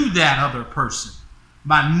you knew that other person,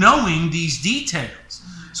 by knowing these details.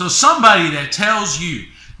 So somebody that tells you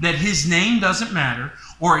that his name doesn't matter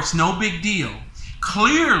or it's no big deal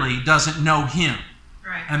clearly doesn't know him.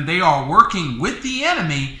 Right. Right. And they are working with the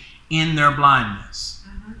enemy in their blindness.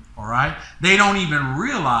 All right? They don't even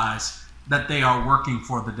realize that they are working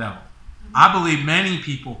for the devil. I believe many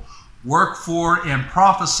people work for and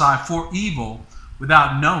prophesy for evil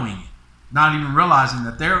without knowing it, not even realizing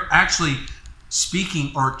that they're actually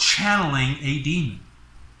speaking or channeling a demon.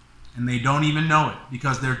 And they don't even know it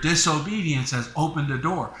because their disobedience has opened the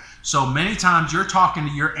door. So many times you're talking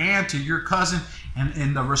to your aunt or your cousin,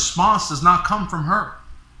 and the response does not come from her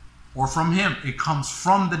or from him. It comes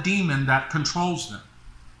from the demon that controls them.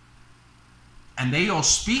 And they'll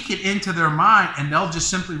speak it into their mind, and they'll just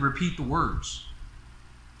simply repeat the words.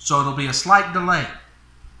 So it'll be a slight delay.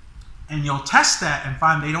 And you'll test that and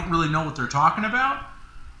find they don't really know what they're talking about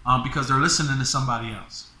because they're listening to somebody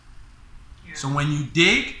else. Yeah. So when you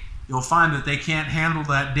dig, you'll find that they can't handle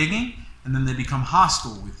that digging, and then they become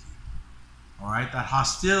hostile with you. All right? That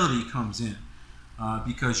hostility comes in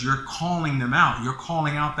because you're calling them out. You're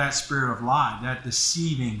calling out that spirit of lie, that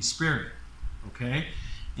deceiving spirit. Okay?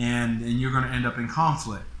 And you're going to end up in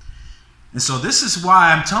conflict. And so this is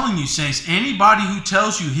why I'm telling you, saints, anybody who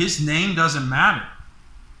tells you his name doesn't matter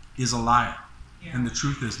is a liar. Yeah. And the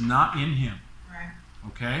truth is not in him. Right.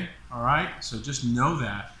 Okay? All right? So just know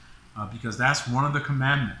that because that's one of the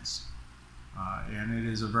commandments. And it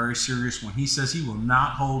is a very serious one. He says he will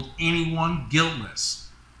not hold anyone guiltless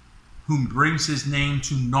whom brings his name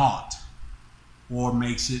to naught or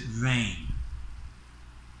makes it vain.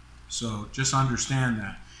 So just understand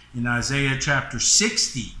that. In Isaiah chapter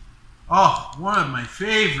 60, oh, one of my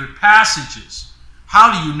favorite passages.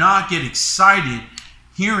 How do you not get excited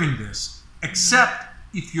hearing this? Except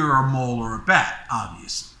if you're a mole or a bat,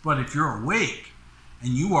 obviously. But if you're awake and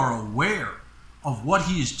you are aware of what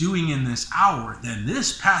he is doing in this hour, then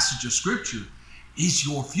this passage of scripture is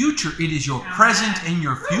your future. It is your present and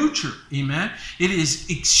your future. Amen.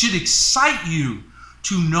 It should excite you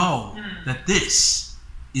to know that this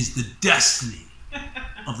is the destiny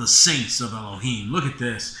of the saints of Elohim. Look at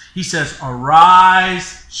this. He says,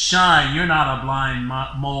 arise, shine. You're not a blind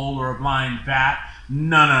mole or a blind bat.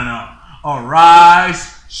 No, no, no.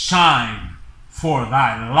 Arise, shine, for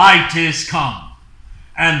thy light is come,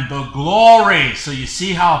 and the glory. So you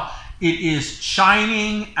see how it is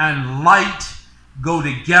shining and light go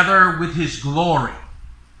together with his glory.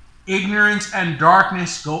 Ignorance and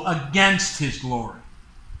darkness go against his glory.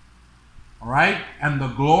 All right? And the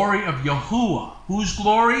glory of Yahuwah. Whose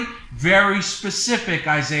glory? Very specific,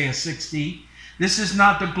 Isaiah 60. This is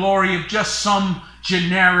not the glory of just some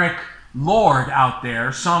generic Lord out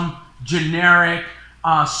there, some generic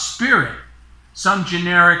spirit, some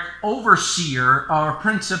generic overseer or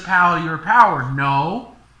principality or power.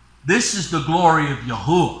 No, this is the glory of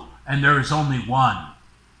Yahuwah, and there is only one.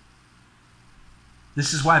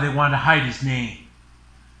 This is why they want to hide his name.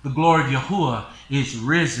 The glory of Yahuwah is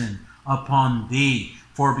risen upon thee.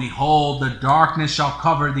 For behold, the darkness shall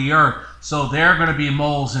cover the earth. So they're going to be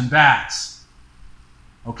moles and bats.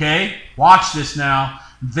 Okay? Watch this now.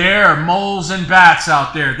 There are moles and bats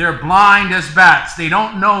out there. They're blind as bats. They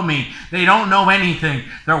don't know me. They don't know anything.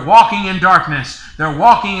 They're walking in darkness. They're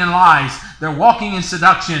walking in lies. They're walking in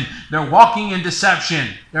seduction. They're walking in deception.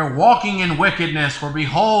 They're walking in wickedness. For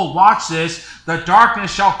behold, watch this, the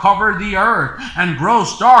darkness shall cover the earth, and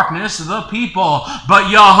gross darkness the people. But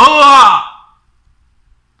Yahuwah,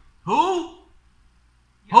 who?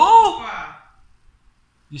 Who?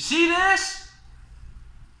 You see this?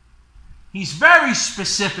 He's very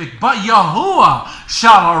specific. But Yahuwah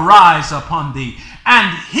shall arise upon thee,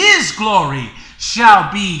 and his glory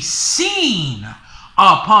shall be seen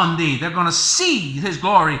upon thee. They're going to see his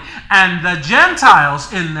glory. And the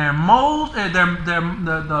Gentiles in their mold,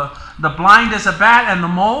 the blind as a bat and the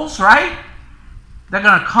moles, right? They're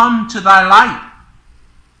going to come to thy light,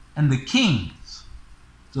 and the kings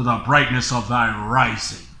to the brightness of thy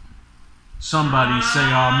rising. Somebody say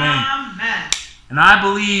amen. Amen. And I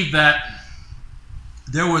believe that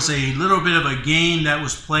there was a little bit of a game that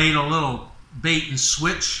was played, a little bait and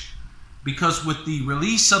switch, because with the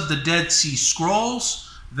release of the Dead Sea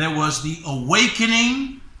Scrolls, there was the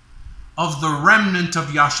awakening of the remnant of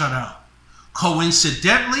Yasharel.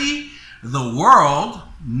 Coincidentally, the world,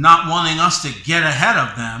 not wanting us to get ahead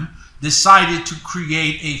of them, decided to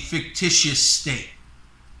create a fictitious state.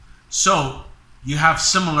 So you have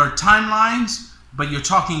similar timelines, but you're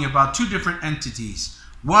talking about two different entities.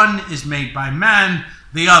 One is made by man,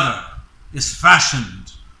 the other is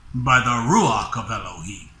fashioned by the Ruach of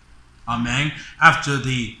Elohim. Amen. After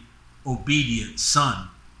the obedient Son,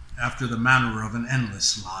 after the manner of an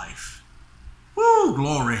endless life. Woo,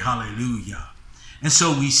 glory, hallelujah. And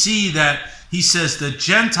so we see that he says the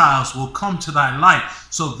Gentiles will come to thy light.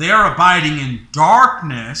 So they're abiding in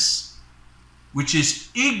darkness, which is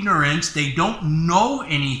ignorance. They don't know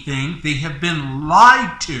anything. They have been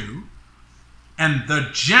lied to. And the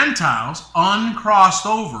Gentiles uncrossed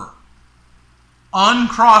over.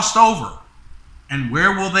 Uncrossed over. And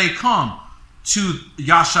where will they come? To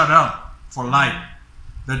Yasharel for light.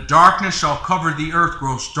 The darkness shall cover the earth,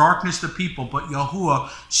 gross darkness the people, but Yahuwah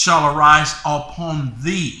shall arise upon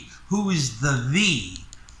thee. Who is the thee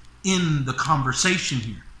in the conversation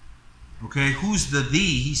here? Okay, who's the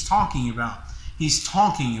thee he's talking about? He's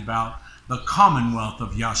talking about the commonwealth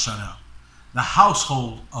of Yasharel, the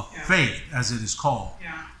household of faith, as it is called.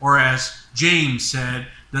 Or as James said,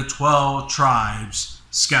 the 12 tribes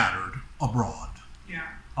scattered abroad.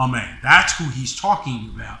 Amen. That's who he's talking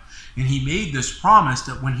about. And he made this promise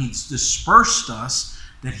that when he's dispersed us,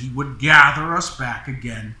 that he would gather us back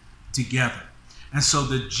again together. And so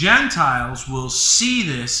the Gentiles will see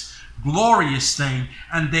this glorious thing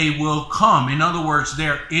and they will come. In other words,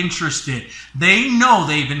 they're interested. They know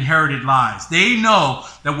they've inherited lies. They know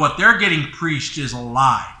that what they're getting preached is a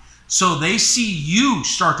lie. So they see you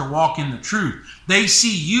start to walk in the truth. They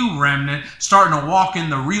see you, remnant, starting to walk in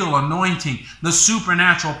the real anointing, the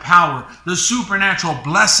supernatural power, the supernatural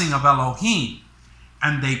blessing of Elohim.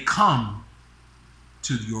 And they come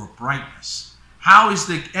to your brightness. How is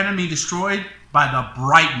the enemy destroyed? By the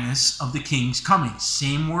brightness of the king's coming.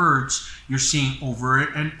 Same words you're seeing over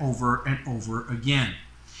and over and over again.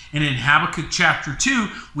 And in Habakkuk chapter 2,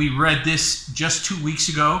 we read this just 2 weeks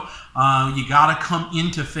ago. You got to come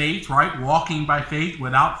into faith, right? Walking by faith.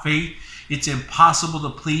 Without faith, it's impossible to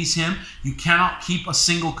please him. You cannot keep a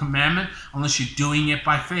single commandment unless you're doing it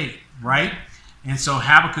by faith, right? And so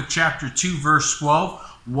Habakkuk chapter 2, verse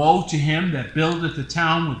 12, woe to him that buildeth a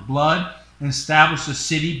town with blood and establisheth a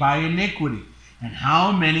city by iniquity. And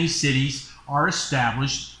how many cities are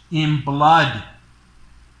established in blood?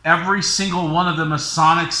 Every single one of the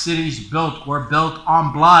Masonic cities built were built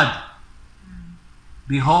on blood.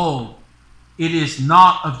 Behold, it is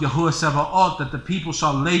not of Yahuwah Sebaot that the people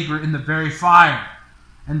shall labor in the very fire,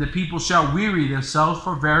 and the people shall weary themselves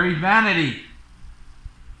for very vanity.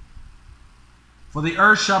 For the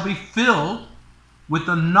earth shall be filled with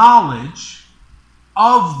the knowledge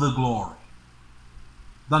of the glory.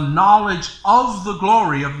 The knowledge of the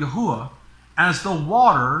glory of Yahuwah as the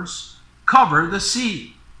waters cover the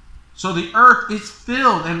sea. So the earth is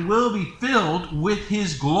filled and will be filled with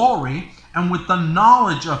his glory and with the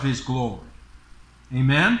knowledge of his glory.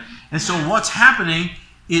 Amen? And so what's happening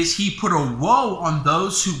is he put a woe on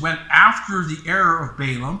those who went after the error of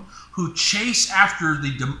Balaam, who chased after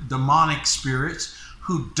the demonic spirits,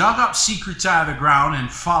 who dug up secrets out of the ground and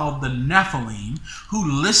followed the Nephilim,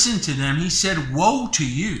 who listened to them. He said, woe to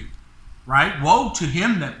you, right? Woe to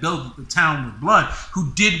him that built the town with blood,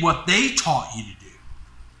 who did what they taught you to do,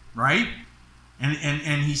 right?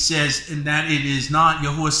 And he says, and that it is not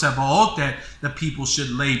Yahuwah Sebaot that the people should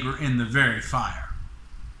labor in the very fire.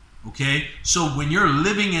 Okay? So when you're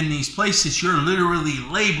living in these places, you're literally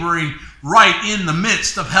laboring right in the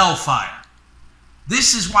midst of hellfire.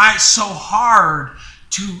 This is why it's so hard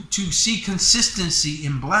to see consistency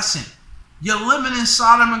in blessing. You're living in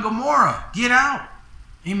Sodom and Gomorrah. Get out.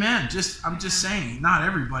 Amen. I'm just saying, not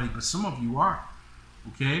everybody, but some of you are.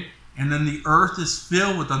 Okay? And then the earth is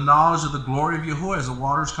filled with the knowledge of the glory of Yahuwah as the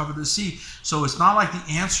waters cover the sea. So it's not like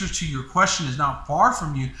the answer to your question is not far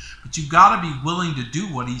from you, but you've got to be willing to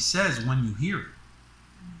do what he says when you hear it.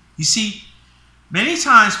 You see, many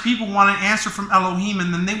times people want an answer from Elohim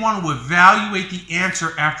and then they want to evaluate the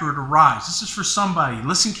answer after it arrives. This is for somebody.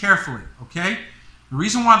 Listen carefully, okay? The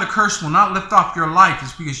reason why the curse will not lift off your life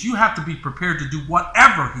is because you have to be prepared to do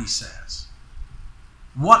whatever he says.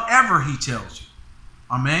 Whatever he tells you.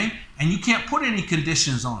 Amen? And you can't put any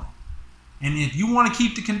conditions on it. And if you want to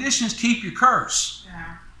keep the conditions, keep your curse.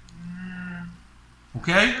 Yeah.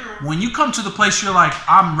 Okay? When you come to the place you're like,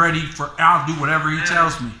 I'm ready I'll do whatever he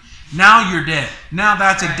tells me. Now you're dead. Now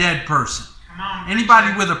that's a dead person. Come on.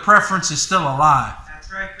 Anybody with a preference is still alive.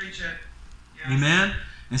 That's right, preach it. Yes. Amen?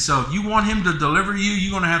 And so if you want him to deliver you,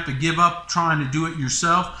 you're going to have to give up trying to do it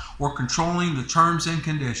yourself or controlling the terms and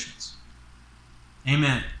conditions.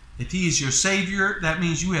 Amen. If he is your Savior, that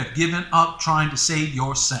means you have given up trying to save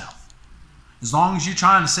yourself. As long as you're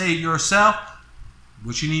trying to save yourself,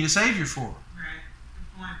 what you need a Savior for. Right.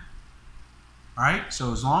 Good point. All right?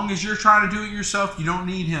 So as long as you're trying to do it yourself, you don't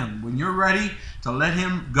need him. When you're ready to let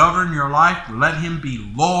him govern your life, let him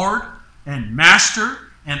be Lord and Master,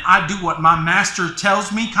 and I do what my Master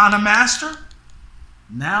tells me kind of master,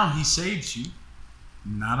 now he saves you.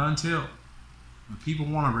 Not until. When people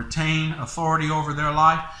want to retain authority over their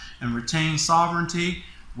life and retain sovereignty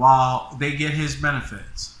while they get his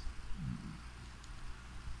benefits.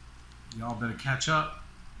 Y'all better catch up.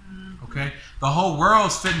 Okay? The whole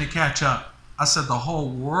world's fitting to catch up. I said the whole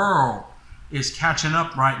world is catching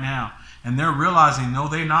up right now. And they're realizing, no,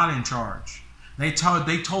 they're not in charge. They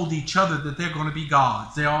told each other that they're going to be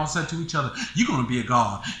gods. They all said to each other, you're going to be a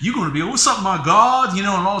god. You're going to be, what's up, my God? You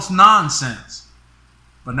know, and all this nonsense.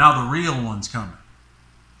 But now the real one's coming.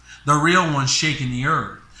 The real one's shaking the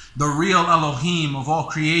earth. The real Elohim of all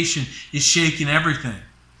creation is shaking everything.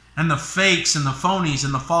 And the fakes and the phonies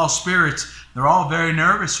and the false spirits, they're all very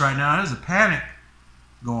nervous right now. There's a panic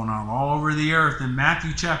going on all over the earth in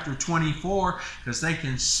Matthew chapter 24 because they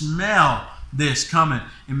can smell this coming.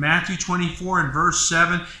 In Matthew 24 and verse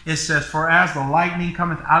 7, it says, for as the lightning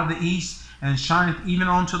cometh out of the east and shineth even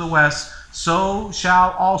unto the west, so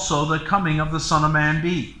shall also the coming of the Son of Man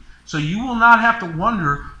be. So you will not have to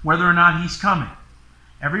wonder whether or not he's coming.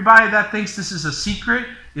 Everybody that thinks this is a secret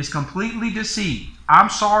is completely deceived. I'm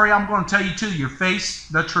sorry, I'm going to tell you to your face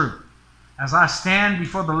the truth. As I stand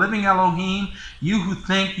before the living Elohim, you who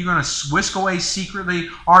think you're going to whisk away secretly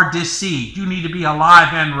are deceived. You need to be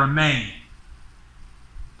alive and remain.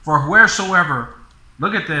 For wheresoever,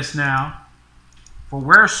 look at this now, for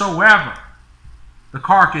wheresoever the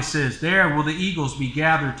carcass is, there will the eagles be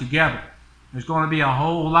gathered together. There's going to be a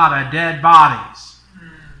whole lot of dead bodies.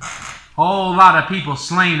 Whole lot of people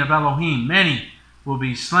slain of Elohim. Many will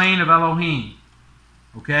be slain of Elohim.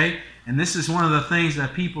 Okay? And this is one of the things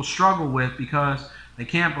that people struggle with because they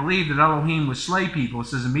can't believe that Elohim would slay people. It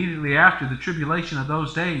says, immediately after the tribulation of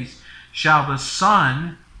those days shall the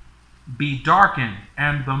sun be darkened,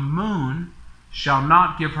 and the moon shall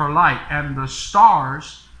not give her light, and the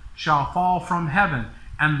stars shall fall from heaven,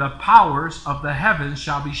 and the powers of the heavens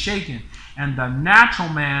shall be shaken. And the natural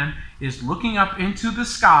man is looking up into the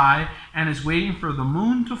sky and is waiting for the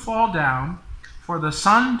moon to fall down, for the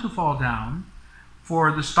sun to fall down,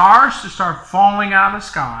 for the stars to start falling out of the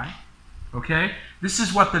sky. Okay? This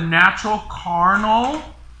is what the natural carnal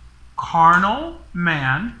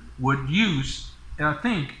man would use, I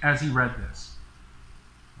think, as he read this.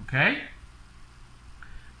 Okay?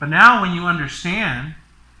 But now when you understand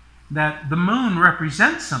that the moon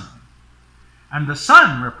represents something, and the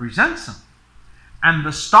sun represents something, and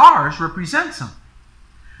the stars represent something.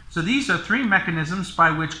 So these are three mechanisms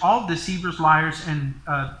by which all deceivers, liars, and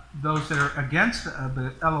those that are against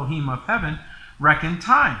the Elohim of heaven reckon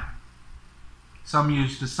time. Some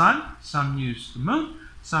use the sun, some use the moon,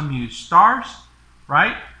 some use stars,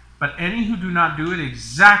 right? But any who do not do it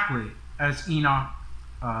exactly as Enoch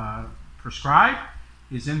prescribed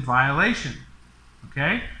is in violation,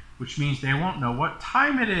 okay? Which means they won't know what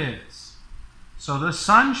time it is. So the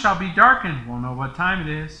sun shall be darkened, won't know what time it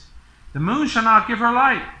is. The moon shall not give her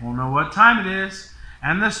light, won't know what time it is.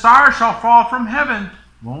 And the stars shall fall from heaven,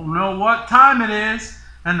 won't know what time it is.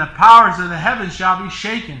 And the powers of the heavens shall be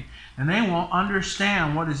shaken. And they won't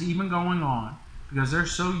understand what is even going on because they're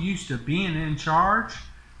so used to being in charge,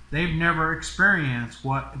 they've never experienced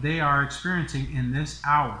what they are experiencing in this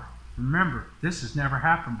hour. Remember, this has never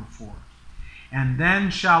happened before. And then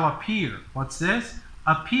shall appear. What's this?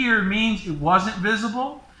 Appear means it wasn't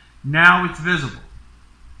visible. Now it's visible.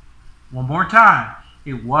 One more time.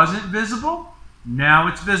 It wasn't visible. Now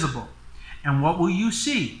it's visible. And what will you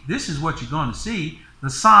see? This is what you're going to see. The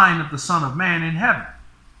sign of the Son of Man in heaven.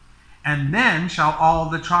 And then shall all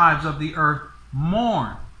the tribes of the earth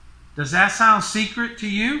mourn. Does that sound secret to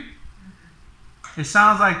you? It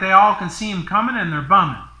sounds like they all can see him coming and they're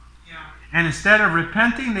bumming. Yeah. And instead of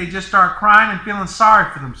repenting, they just start crying and feeling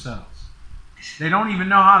sorry for themselves. They don't even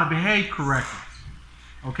know how to behave correctly.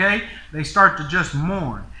 Okay? They start to just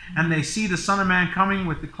mourn. And they see the Son of Man coming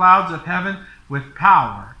with the clouds of heaven with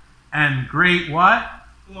power and great what?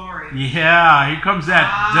 Glory. Yeah, here comes that.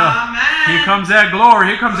 Here comes that glory.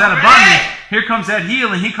 Here comes that abundance. Here comes that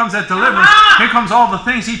healing. Here comes that deliverance. Here comes all the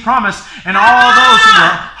things he promised. And all those who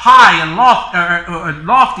are high and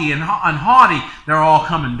lofty and haughty, they're all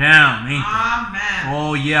coming down, ain't they? Amen.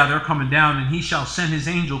 Oh, yeah, they're coming down. And he shall send his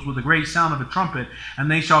angels with a great sound of a trumpet, and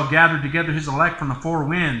they shall gather together his elect from the four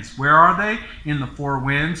winds. Where are they? In the four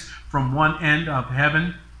winds, from one end of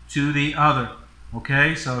heaven to the other.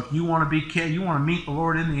 Okay, so if you want to meet the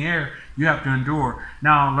Lord in the air, you have to endure.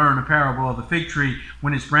 Now learn the parable of the fig tree.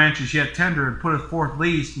 When its branch is yet tender and putteth forth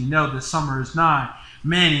leaves, you know that summer is nigh.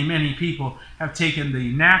 Many, many people have taken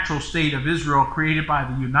the natural state of Israel created by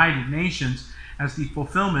the United Nations as the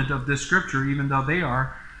fulfillment of this scripture, even though they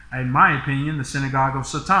are, in my opinion, the synagogue of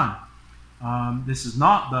Satan. This is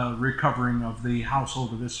not the recovering of the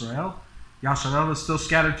household of Israel. Yasharel is still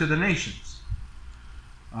scattered to the nations.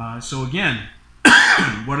 So again,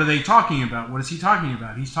 what are they talking about? What is he talking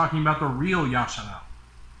about? He's talking about the real Yasharal,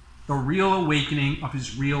 the real awakening of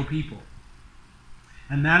his real people.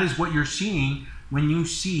 And that is what you're seeing when you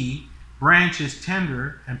see branches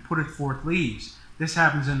tender and putteth forth leaves. This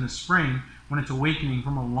happens in the spring when it's awakening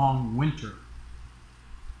from a long winter.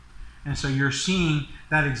 And so you're seeing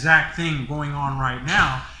that exact thing going on right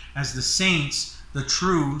now as the saints, the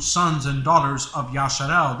true sons and daughters of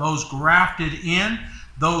Yasharel, those grafted in,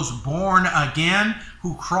 those born again,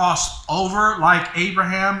 who crossed over like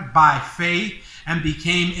Abraham by faith and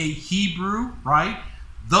became a Hebrew, right?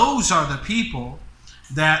 Those are the people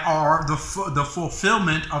that are the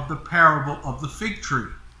fulfillment of the parable of the fig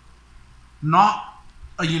tree. Not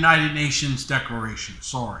a United Nations declaration,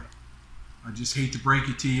 sorry. I just hate to break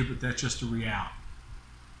it to you, but that's just a reality.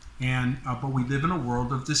 And but we live in a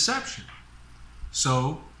world of deception.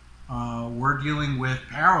 So we're dealing with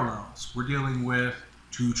parallels. We're dealing with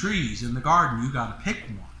two trees in the garden. You got to pick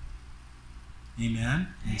one. Amen?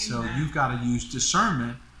 And so you've got to use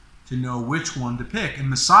discernment to know which one to pick. And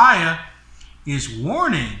Messiah is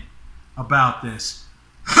warning about this.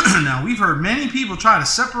 Now, we've heard many people try to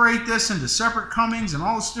separate this into separate comings and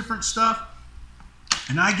all this different stuff.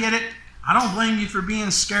 And I get it. I don't blame you for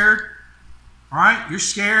being scared. All right? You're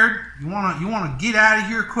scared. You want to get out of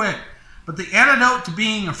here quick. But the antidote to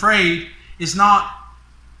being afraid is not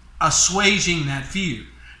assuaging that fear.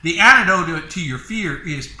 The antidote to your fear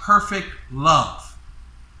is perfect love.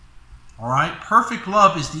 All right? Perfect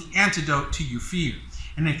love is the antidote to your fear.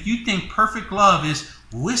 And if you think perfect love is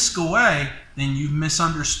whisk away, then you've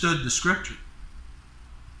misunderstood the scripture.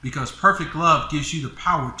 Because perfect love gives you the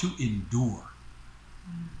power to endure,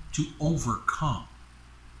 to overcome.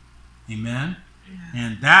 Amen? Yeah.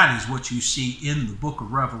 And that is what you see in the book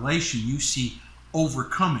of Revelation. You see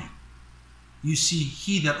overcoming. You see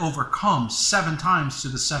he that overcomes 7 times to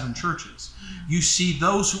the 7 churches. You see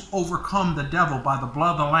those who overcome the devil by the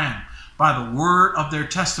blood of the Lamb, by the word of their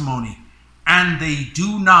testimony, and they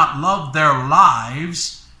do not love their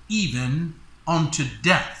lives even unto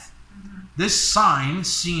death. This sign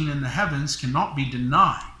seen in the heavens cannot be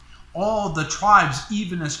denied. All the tribes,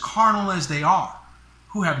 even as carnal as they are,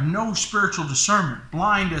 who have no spiritual discernment,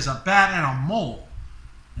 blind as a bat and a mole,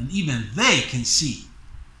 and even they can see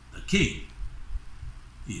the king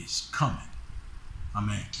is coming.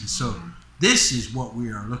 Amen. And so this is what we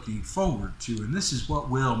are looking forward to, and this is what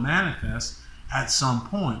will manifest at some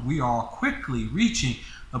point. We are quickly reaching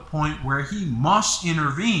the point where he must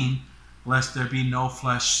intervene lest there be no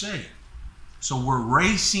flesh saved. So we're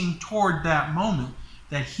racing toward that moment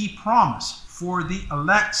that he promised for the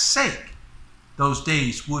elect's sake. Those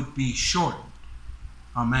days would be shortened.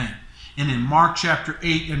 Amen. And in Mark chapter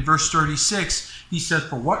 8 and verse 36, he said,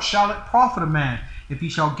 "For what shall it profit a man if he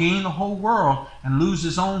shall gain the whole world and lose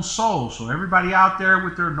his own soul?" So everybody out there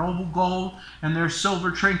with their noble gold and their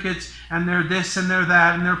silver trinkets and their this and their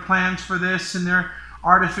that and their plans for this and their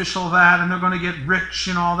artificial that, and they're going to get rich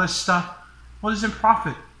and all this stuff. What does it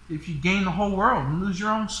profit if you gain the whole world and lose your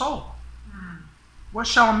own soul? What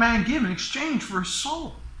shall a man give in exchange for his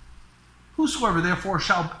soul? Whosoever therefore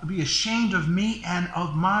shall be ashamed of me and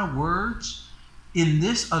of my words in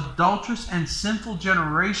this adulterous and sinful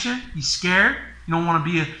generation. You scared? You don't want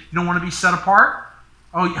to be set apart?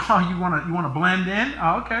 Oh, you want to blend in?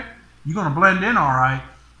 Oh, okay. You're going to blend in, all right.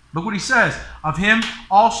 Look what he says. Of him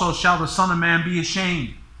also shall the Son of Man be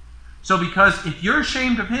ashamed. So because if you're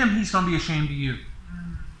ashamed of him, he's going to be ashamed of you.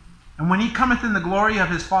 And when he cometh in the glory of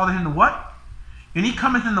his Father, in the what? And he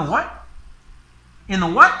cometh in the what? In the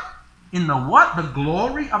what? In the what? The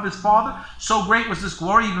glory of his Father. So great was this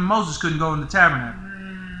glory, even Moses couldn't go in the tabernacle.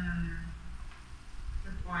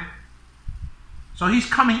 Good point. So he's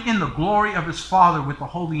coming in the glory of his Father with the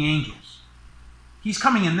holy angels. He's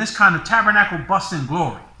coming in this kind of tabernacle busting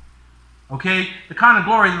glory. Okay? The kind of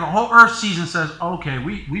glory that the whole earth sees and says, okay,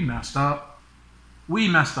 we messed up. We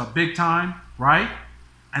messed up big time, right?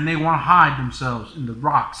 And they want to hide themselves in the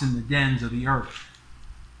rocks, in the dens of the earth.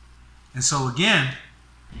 And so again,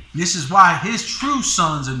 this is why his true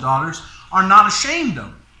sons and daughters are not ashamed of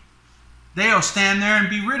him. They'll stand there and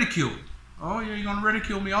be ridiculed. Oh, yeah, you're going to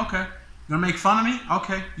ridicule me? Okay. You're going to make fun of me?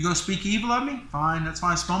 Okay. You're going to speak evil of me? Fine. That's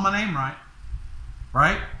fine. Spell my name right.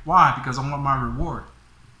 Right? Why? Because I want my reward.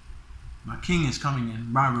 My king is coming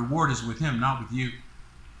in. My reward is with him, not with you.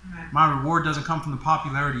 Amen. My reward doesn't come from the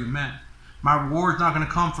popularity of men. My reward is not going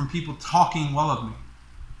to come from people talking well of me.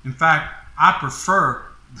 In fact, I prefer,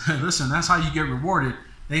 listen, that's how you get rewarded.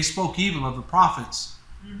 They spoke evil of the prophets,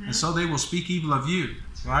 and so they will speak evil of you,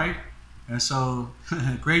 right? And so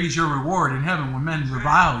great is your reward in heaven when men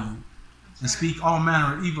revile you and speak all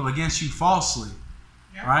manner of evil against you falsely.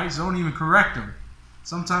 Yep. right? So don't even correct them.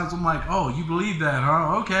 Sometimes I'm like, oh, you believe that,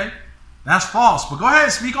 huh? Okay. That's false. But go ahead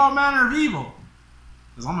and speak all manner of evil.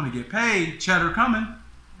 Because I'm going to get paid. Cheddar coming.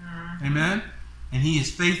 Mm-hmm. Amen. And he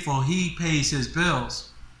is faithful. He pays his bills.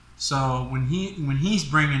 So when he's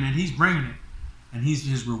bringing it, he's bringing it. And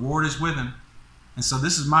his reward is with him. And so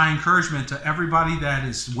this is my encouragement to everybody that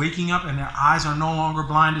is waking up and their eyes are no longer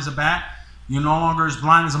blind as a bat. You're no longer as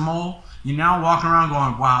blind as a mole. You're now walking around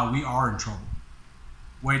going, wow, we are in trouble.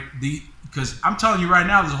 Wait, because I'm telling you right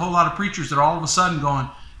now, there's a whole lot of preachers that are all of a sudden going,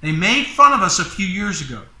 they made fun of us a few years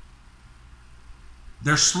ago.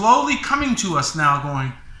 They're slowly coming to us now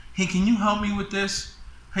going, hey, can you help me with this?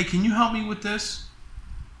 Hey, can you help me with this?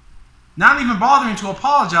 Not even bothering to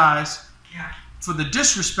apologize for the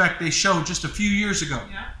disrespect they showed just a few years ago.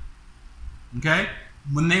 Yeah. Okay?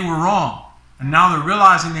 When they were wrong. And now they're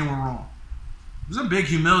realizing they were wrong. There's a big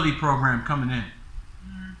humility program coming in.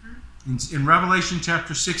 Mm-hmm. In Revelation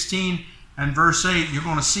chapter 16 and verse 8, you're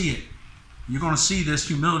going to see it. You're going to see this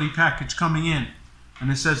humility package coming in. And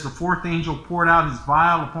it says, the fourth angel poured out his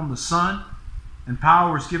vial upon the sun, and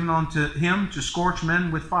power was given unto him to scorch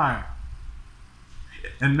men with fire.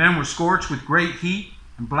 And men were scorched with great heat,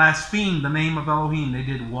 and blasphemed the name of Elohim. They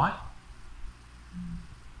did what?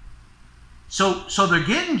 So they're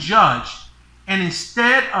getting judged, and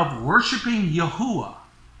instead of worshiping Yahuwah,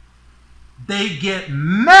 they get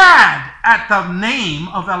mad at the name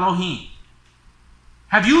of Elohim.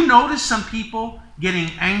 Have you noticed some people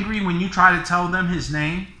getting angry when you try to tell them his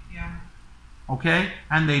name? Yeah. Okay?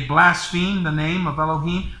 And they blaspheme the name of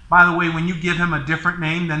Elohim. By the way, when you give him a different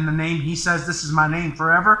name than the name he says, this is my name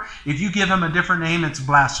forever, if you give him a different name, it's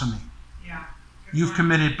blasphemy. Yeah. You've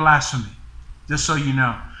committed blasphemy. Just so you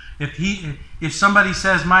know. If somebody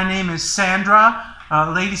says, my name is Sandra,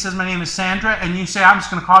 a lady says, my name is Sandra, and you say, I'm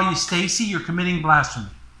just going to call you Stacy, you're committing blasphemy.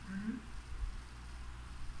 Mm-hmm.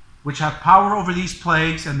 Which have power over these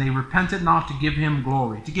plagues, and they repented not to give him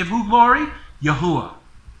glory. To give who glory? Yahuwah.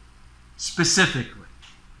 Specifically.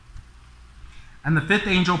 And the fifth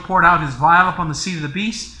angel poured out his vial upon the seat of the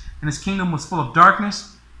beast, and his kingdom was full of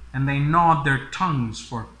darkness, and they gnawed their tongues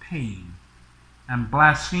for pain, and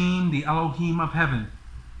blasphemed the Elohim of heaven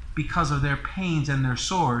because of their pains and their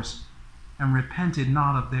sores, and repented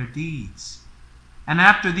not of their deeds. And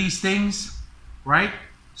after these things, right?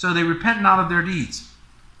 So they repent not of their deeds.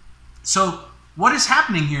 So what is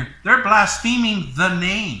happening here? They're blaspheming the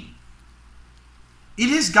name. It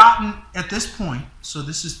has gotten at this point, so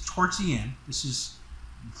this is towards the end, this is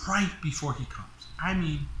right before he comes. I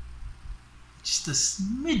mean, just a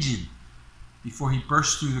smidgen before he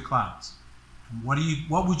bursts through the clouds. And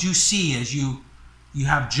what would you see as you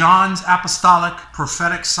have John's apostolic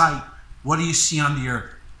prophetic sight? What do you see on the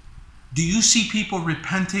earth? Do you see people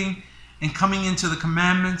repenting and coming into the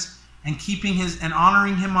commandments and keeping and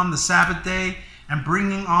honoring him on the Sabbath day and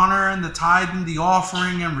bringing honor and the tithe and the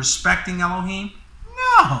offering and respecting Elohim?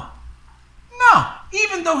 No. No.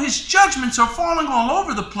 Even though his judgments are falling all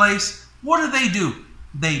over the place, what do?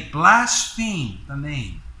 They blaspheme the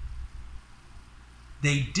name.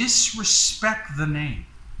 They disrespect the name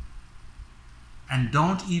and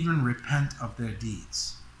don't even repent of their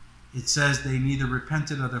deeds. It says they neither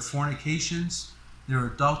repented of their fornications, their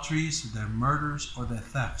adulteries, their murders, or their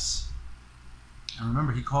thefts. And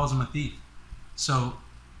remember, he calls them a thief. So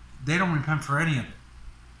they don't repent for any of it.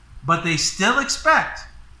 But they still expect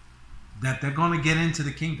that they're going to get into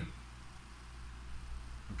the kingdom.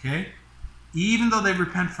 Okay? Even though they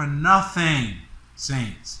repent for nothing,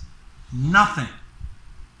 saints. Nothing.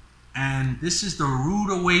 And this is the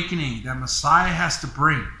rude awakening that Messiah has to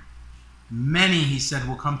bring. Many, he said,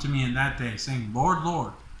 will come to me in that day, saying, Lord,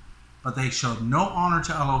 Lord. But they showed no honor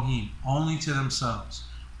to Elohim, only to themselves.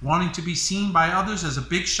 Wanting to be seen by others as a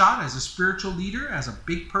big shot, as a spiritual leader, as a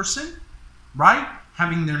big person, right?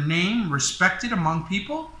 Having their name respected among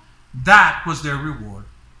people. That was their reward.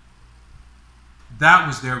 That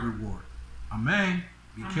was their reward. Amen.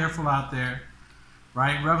 Be careful out there.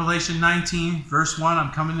 Right? Revelation 19, verse 1,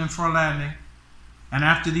 I'm coming in for a landing. And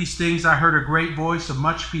after these things I heard a great voice of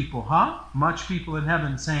much people, much people in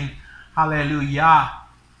heaven saying, Hallelujah,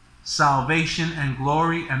 salvation and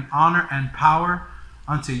glory and honor and power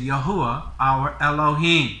unto Yahuwah our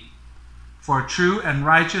Elohim. For true and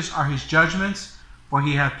righteous are his judgments, for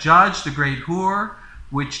he hath judged the great whore,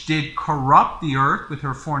 which did corrupt the earth with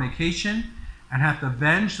her fornication, and hath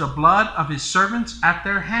avenged the blood of his servants at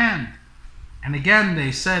their hand. And again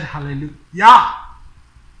they said, Hallelujah.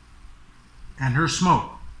 And her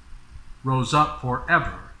smoke rose up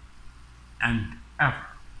forever and ever.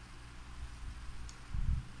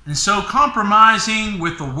 And so compromising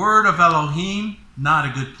with the word of Elohim, not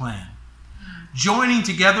a good plan. Joining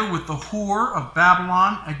together with the whore of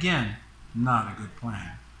Babylon, again, not a good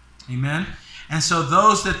plan. Amen? And so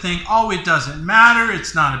those that think, oh, it doesn't matter,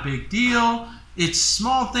 it's not a big deal, it's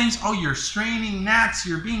small things, oh, you're straining gnats,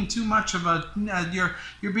 you're being too much of a,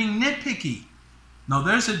 you're being nitpicky. No,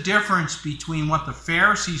 there's a difference between what the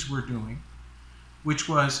Pharisees were doing, which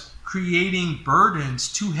was creating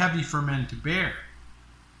burdens too heavy for men to bear,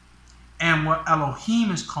 and what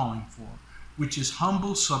Elohim is calling for, which is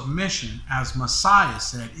humble submission, as Messiah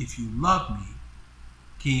said, if you love me,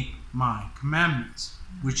 keep my commandments,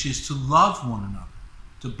 which is to love one another,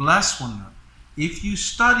 to bless one another. If you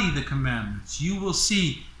study the commandments, you will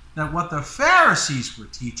see that what the Pharisees were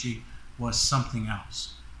teaching was something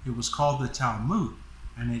else. It was called the Talmud,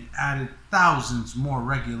 and it added thousands more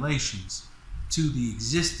regulations to the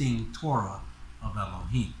existing Torah of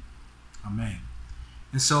Elohim. Amen.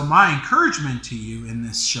 And so my encouragement to you in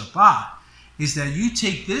this Shabbat is that you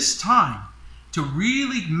take this time to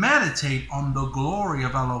really meditate on the glory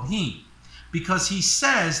of Elohim, because he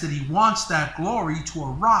says that he wants that glory to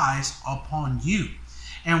arise upon you.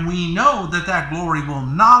 And we know that that glory will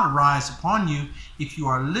not arise upon you if you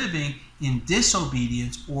are living in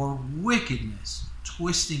disobedience or wickedness,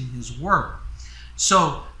 twisting his word.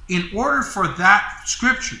 So in order for that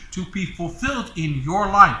scripture to be fulfilled in your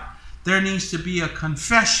life, there needs to be a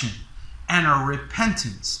confession and a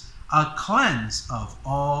repentance, a cleanse of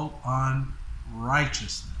all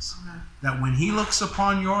unrighteousness. Amen. That when he looks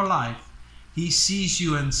upon your life, he sees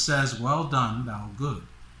you and says, well done, thou good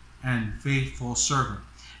and faithful servant.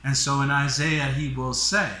 And so in Isaiah he will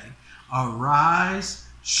say, arise,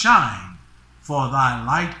 shine, for thy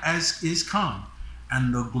light is come,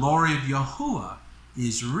 and the glory of Yahuwah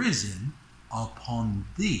is risen upon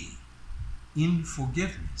thee, in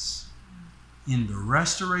forgiveness, in the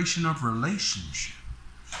restoration of relationship,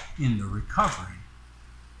 in the recovery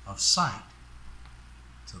of sight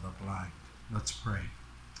to the blind. Let's pray.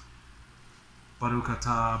 Baruch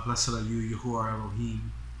atah, blessed are you, Yahuwah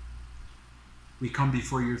Elohim. We come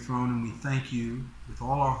before your throne and we thank you with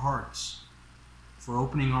all our hearts for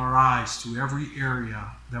opening our eyes to every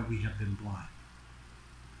area that we have been blind.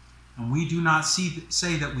 And we do not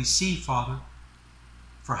say that we see, Father,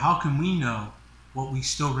 for how can we know what we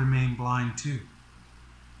still remain blind to?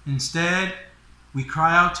 Instead, we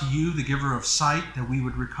cry out to you, the giver of sight, that we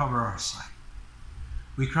would recover our sight.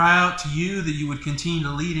 We cry out to you that you would continue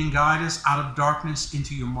to lead and guide us out of darkness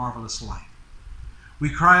into your marvelous light. We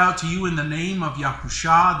cry out to you in the name of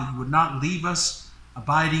Yahushua that you would not leave us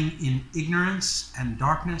abiding in ignorance and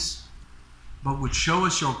darkness, but would show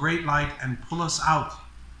us your great light and pull us out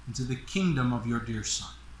into the kingdom of your dear Son.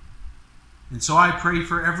 And so I pray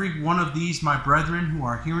for every one of these, my brethren, who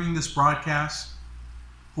are hearing this broadcast,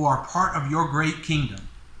 who are part of your great kingdom.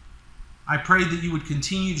 I pray that you would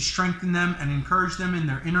continue to strengthen them and encourage them in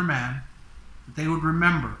their inner man, that they would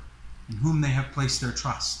remember in whom they have placed their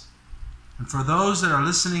trust. And for those that are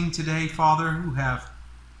listening today, Father, who have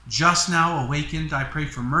just now awakened, I pray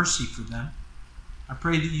for mercy for them. I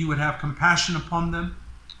pray that you would have compassion upon them,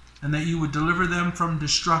 and that you would deliver them from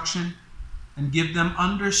destruction and give them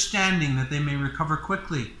understanding that they may recover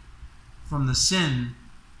quickly from the sin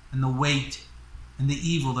and the weight and the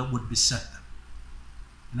evil that would beset them.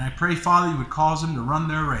 And I pray, Father, you would cause them to run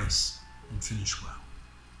their race and finish well.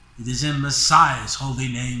 It is in Messiah's holy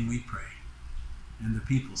name we pray. And the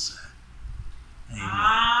people said, amen.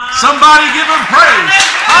 Somebody give him praise.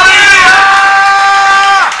 Hallelujah!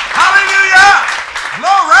 Hallelujah!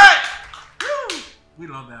 Glory! Woo! We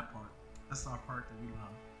love that part. That's our part that we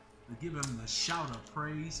love. We give him the shout of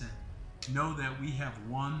praise and know that we have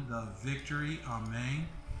won the victory. Amen.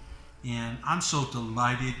 And I'm so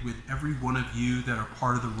delighted with every one of you that are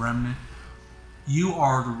part of the remnant. You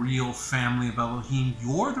are the real family of Elohim.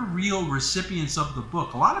 You're the real recipients of the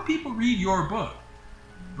book. A lot of people read your book,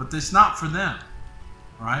 but it's not for them,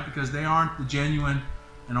 all right? Because they aren't the genuine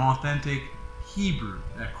and authentic Hebrew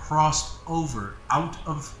that crossed over out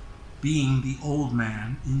of being the old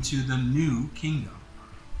man into the new kingdom.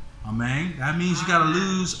 Amen? That means you got to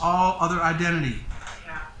lose all other identity.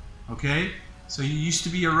 Okay? So you used to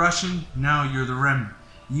be a Russian, now you're the remnant.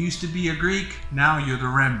 You used to be a Greek, now you're the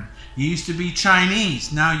remnant. You used to be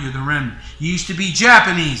Chinese, now you're the remnant. You used to be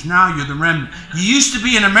Japanese, now you're the remnant. You used to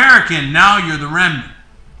be an American, now you're the remnant.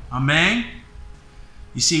 Amen?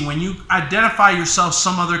 You see, when you identify yourself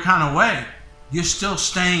some other kind of way, you're still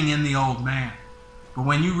staying in the old man. But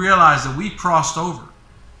when you realize that we've crossed over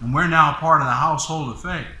and we're now part of the household of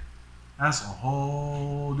faith, that's a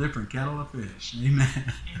whole different kettle of fish. Amen.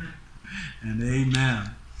 Amen. And amen.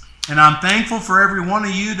 And I'm thankful for every one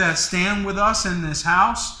of you that stand with us in this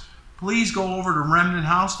house, please go over to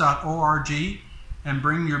remnanthouse.org and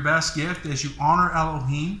bring your best gift as you honor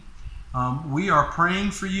Elohim. We are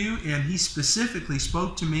praying for you, and he specifically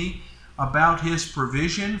spoke to me about his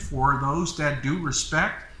provision for those that do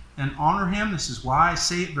respect and honor him. This is why I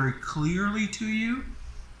say it very clearly to you,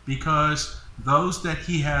 because those that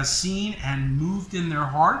he has seen and moved in their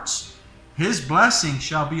hearts, his blessing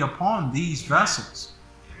shall be upon these vessels.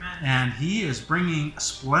 Amen. And he is bringing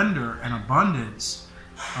splendor and abundance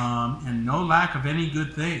and no lack of any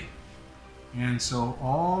good thing. And so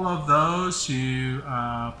all of those who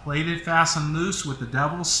played it fast and loose with the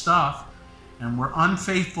devil's stuff and were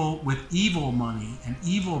unfaithful with evil money and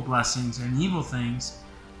evil blessings and evil things,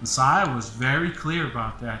 Messiah was very clear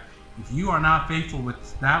about that. If you are not faithful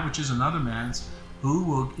with that which is another man's, who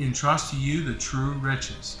will entrust to you the true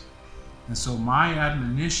riches? And so my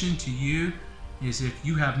admonition to you is, if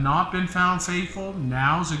you have not been found faithful,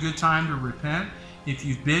 now's a good time to repent. If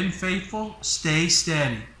you've been faithful, stay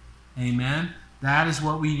steady. Amen. That is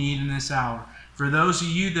what we need in this hour. For those of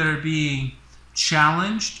you that are being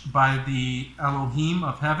challenged by the Elohim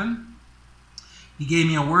of heaven, he gave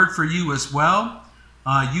me a word for you as well.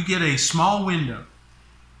 You get a small window.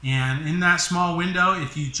 And in that small window,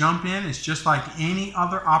 if you jump in, it's just like any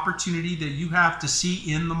other opportunity that you have to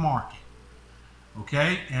see in the market.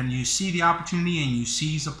 Okay? And you see the opportunity and you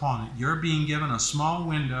seize upon it. You're being given a small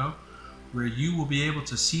window where you will be able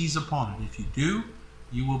to seize upon it. If you do,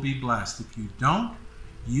 you will be blessed. If you don't,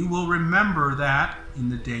 you will remember that in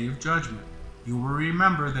the day of judgment. You will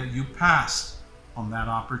remember that you passed on that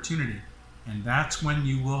opportunity. And that's when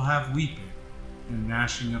you will have weeping and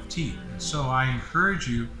gnashing of teeth. And so I encourage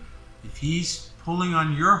you, if he's pulling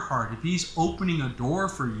on your heart, if he's opening a door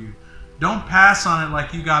for you, don't pass on it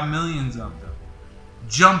like you got millions of them.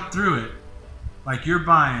 Jump through it like you're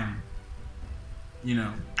buying,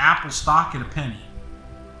 Apple stock at a penny.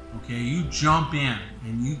 Okay, you jump in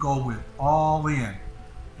and you go with all in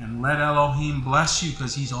and let Elohim bless you,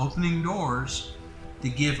 because he's opening doors to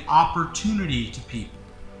give opportunity to people.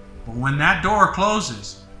 But when that door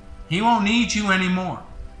closes, he won't need you anymore.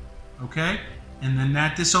 Okay? And then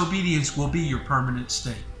that disobedience will be your permanent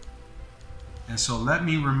state. And so let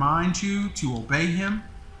me remind you to obey him,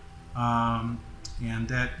 and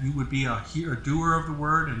that you would be a doer of the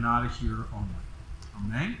word and not a hearer only.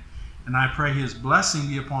 Amen? And I pray his blessing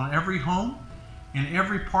be upon every home and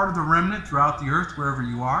every part of the remnant throughout the earth, wherever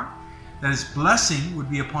you are. That his blessing would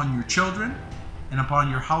be upon your children and upon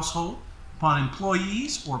your household, upon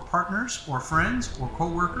employees or partners or friends or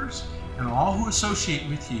co-workers, and all who associate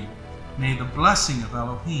with you. May the blessing of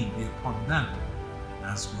Elohim be upon them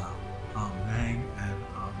as well. Amen and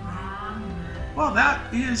amen. Well,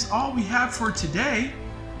 that is all we have for today.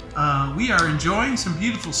 We are enjoying some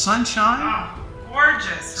beautiful sunshine. Oh,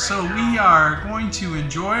 gorgeous. So we are going to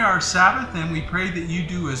enjoy our Sabbath, and we pray that you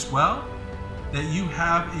do as well, that you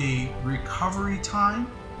have a recovery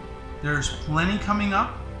time. There's plenty coming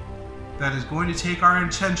up that is going to take our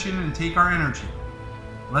attention and take our energy.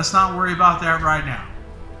 Let's not worry about that right now.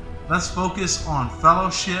 Let's focus on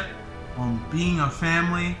fellowship, on being a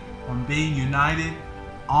family, on being united.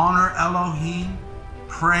 Honor Elohim.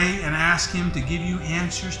 Pray and ask him to give you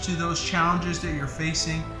answers to those challenges that you're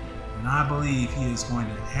facing. And I believe he is going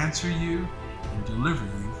to answer you and deliver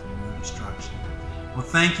you from your destruction. Well,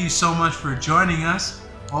 thank you so much for joining us.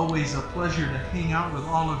 Always a pleasure to hang out with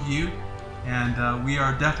all of you. And we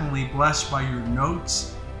are definitely blessed by your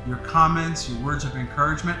notes, your comments, your words of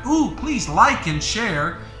encouragement. Ooh, please like and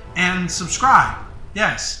share and subscribe.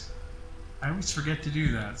 Yes, I always forget to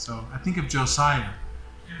do that. So I think of Josiah,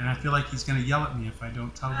 and I feel like he's going to yell at me if I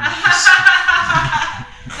don't tell him.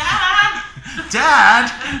 Dad!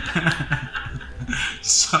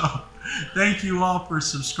 So thank you all for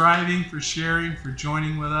subscribing, for sharing, for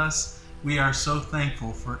joining with us. We are so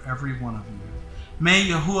thankful for every one of you. May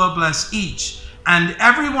Yahuwah bless each and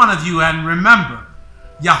every one of you, and remember,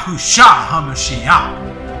 Yahusha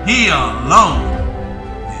HaMashiach, he alone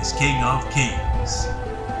is King of Kings.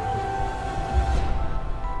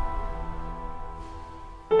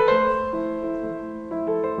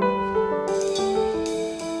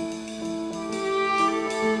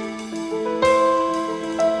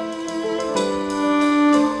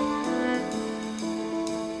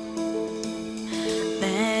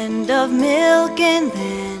 Land of milk and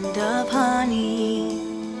land of honey,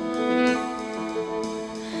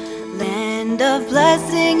 land of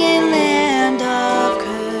blessing and land of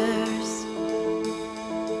curse,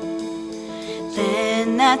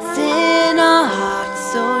 land that's in our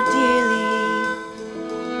hearts so dearly.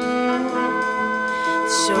 The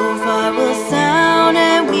shofar will sound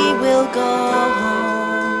and we will go home.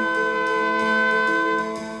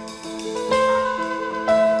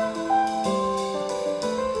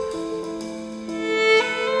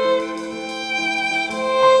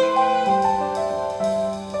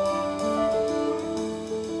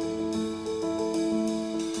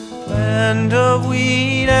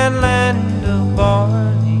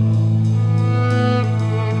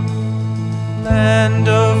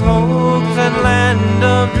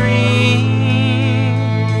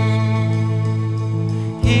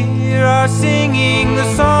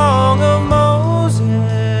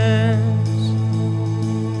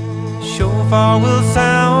 shofar will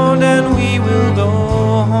sound and we will go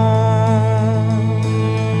home.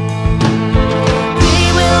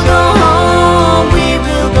 We will go home, we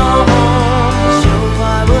will go home.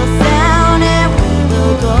 Shofar will sound and we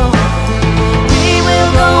will go home. We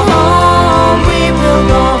will go home, we will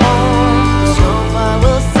go home. Shofar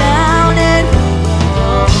will sound and we will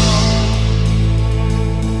go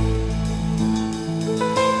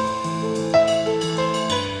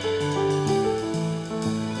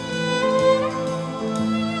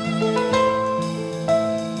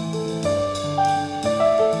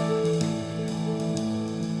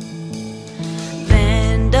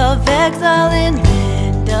land of exile and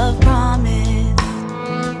land of promise,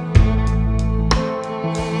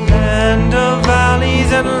 land of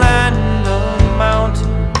valleys and land of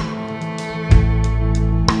mountains,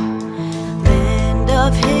 land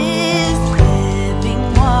of his living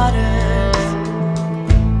waters.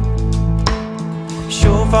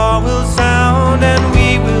 shofar will sound and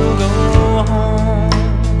we will go home.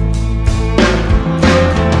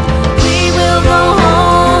 We will go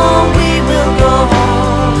home, we will go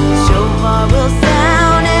home. Shofar will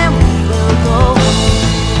sound and we will go home.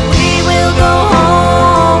 We will go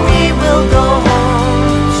home, we will go home.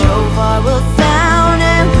 Shofar will sound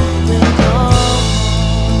and we will go home.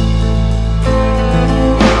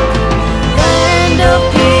 Land of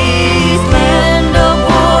peace, land of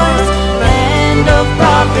wars, land of